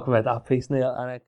just talk about that, please, Neil.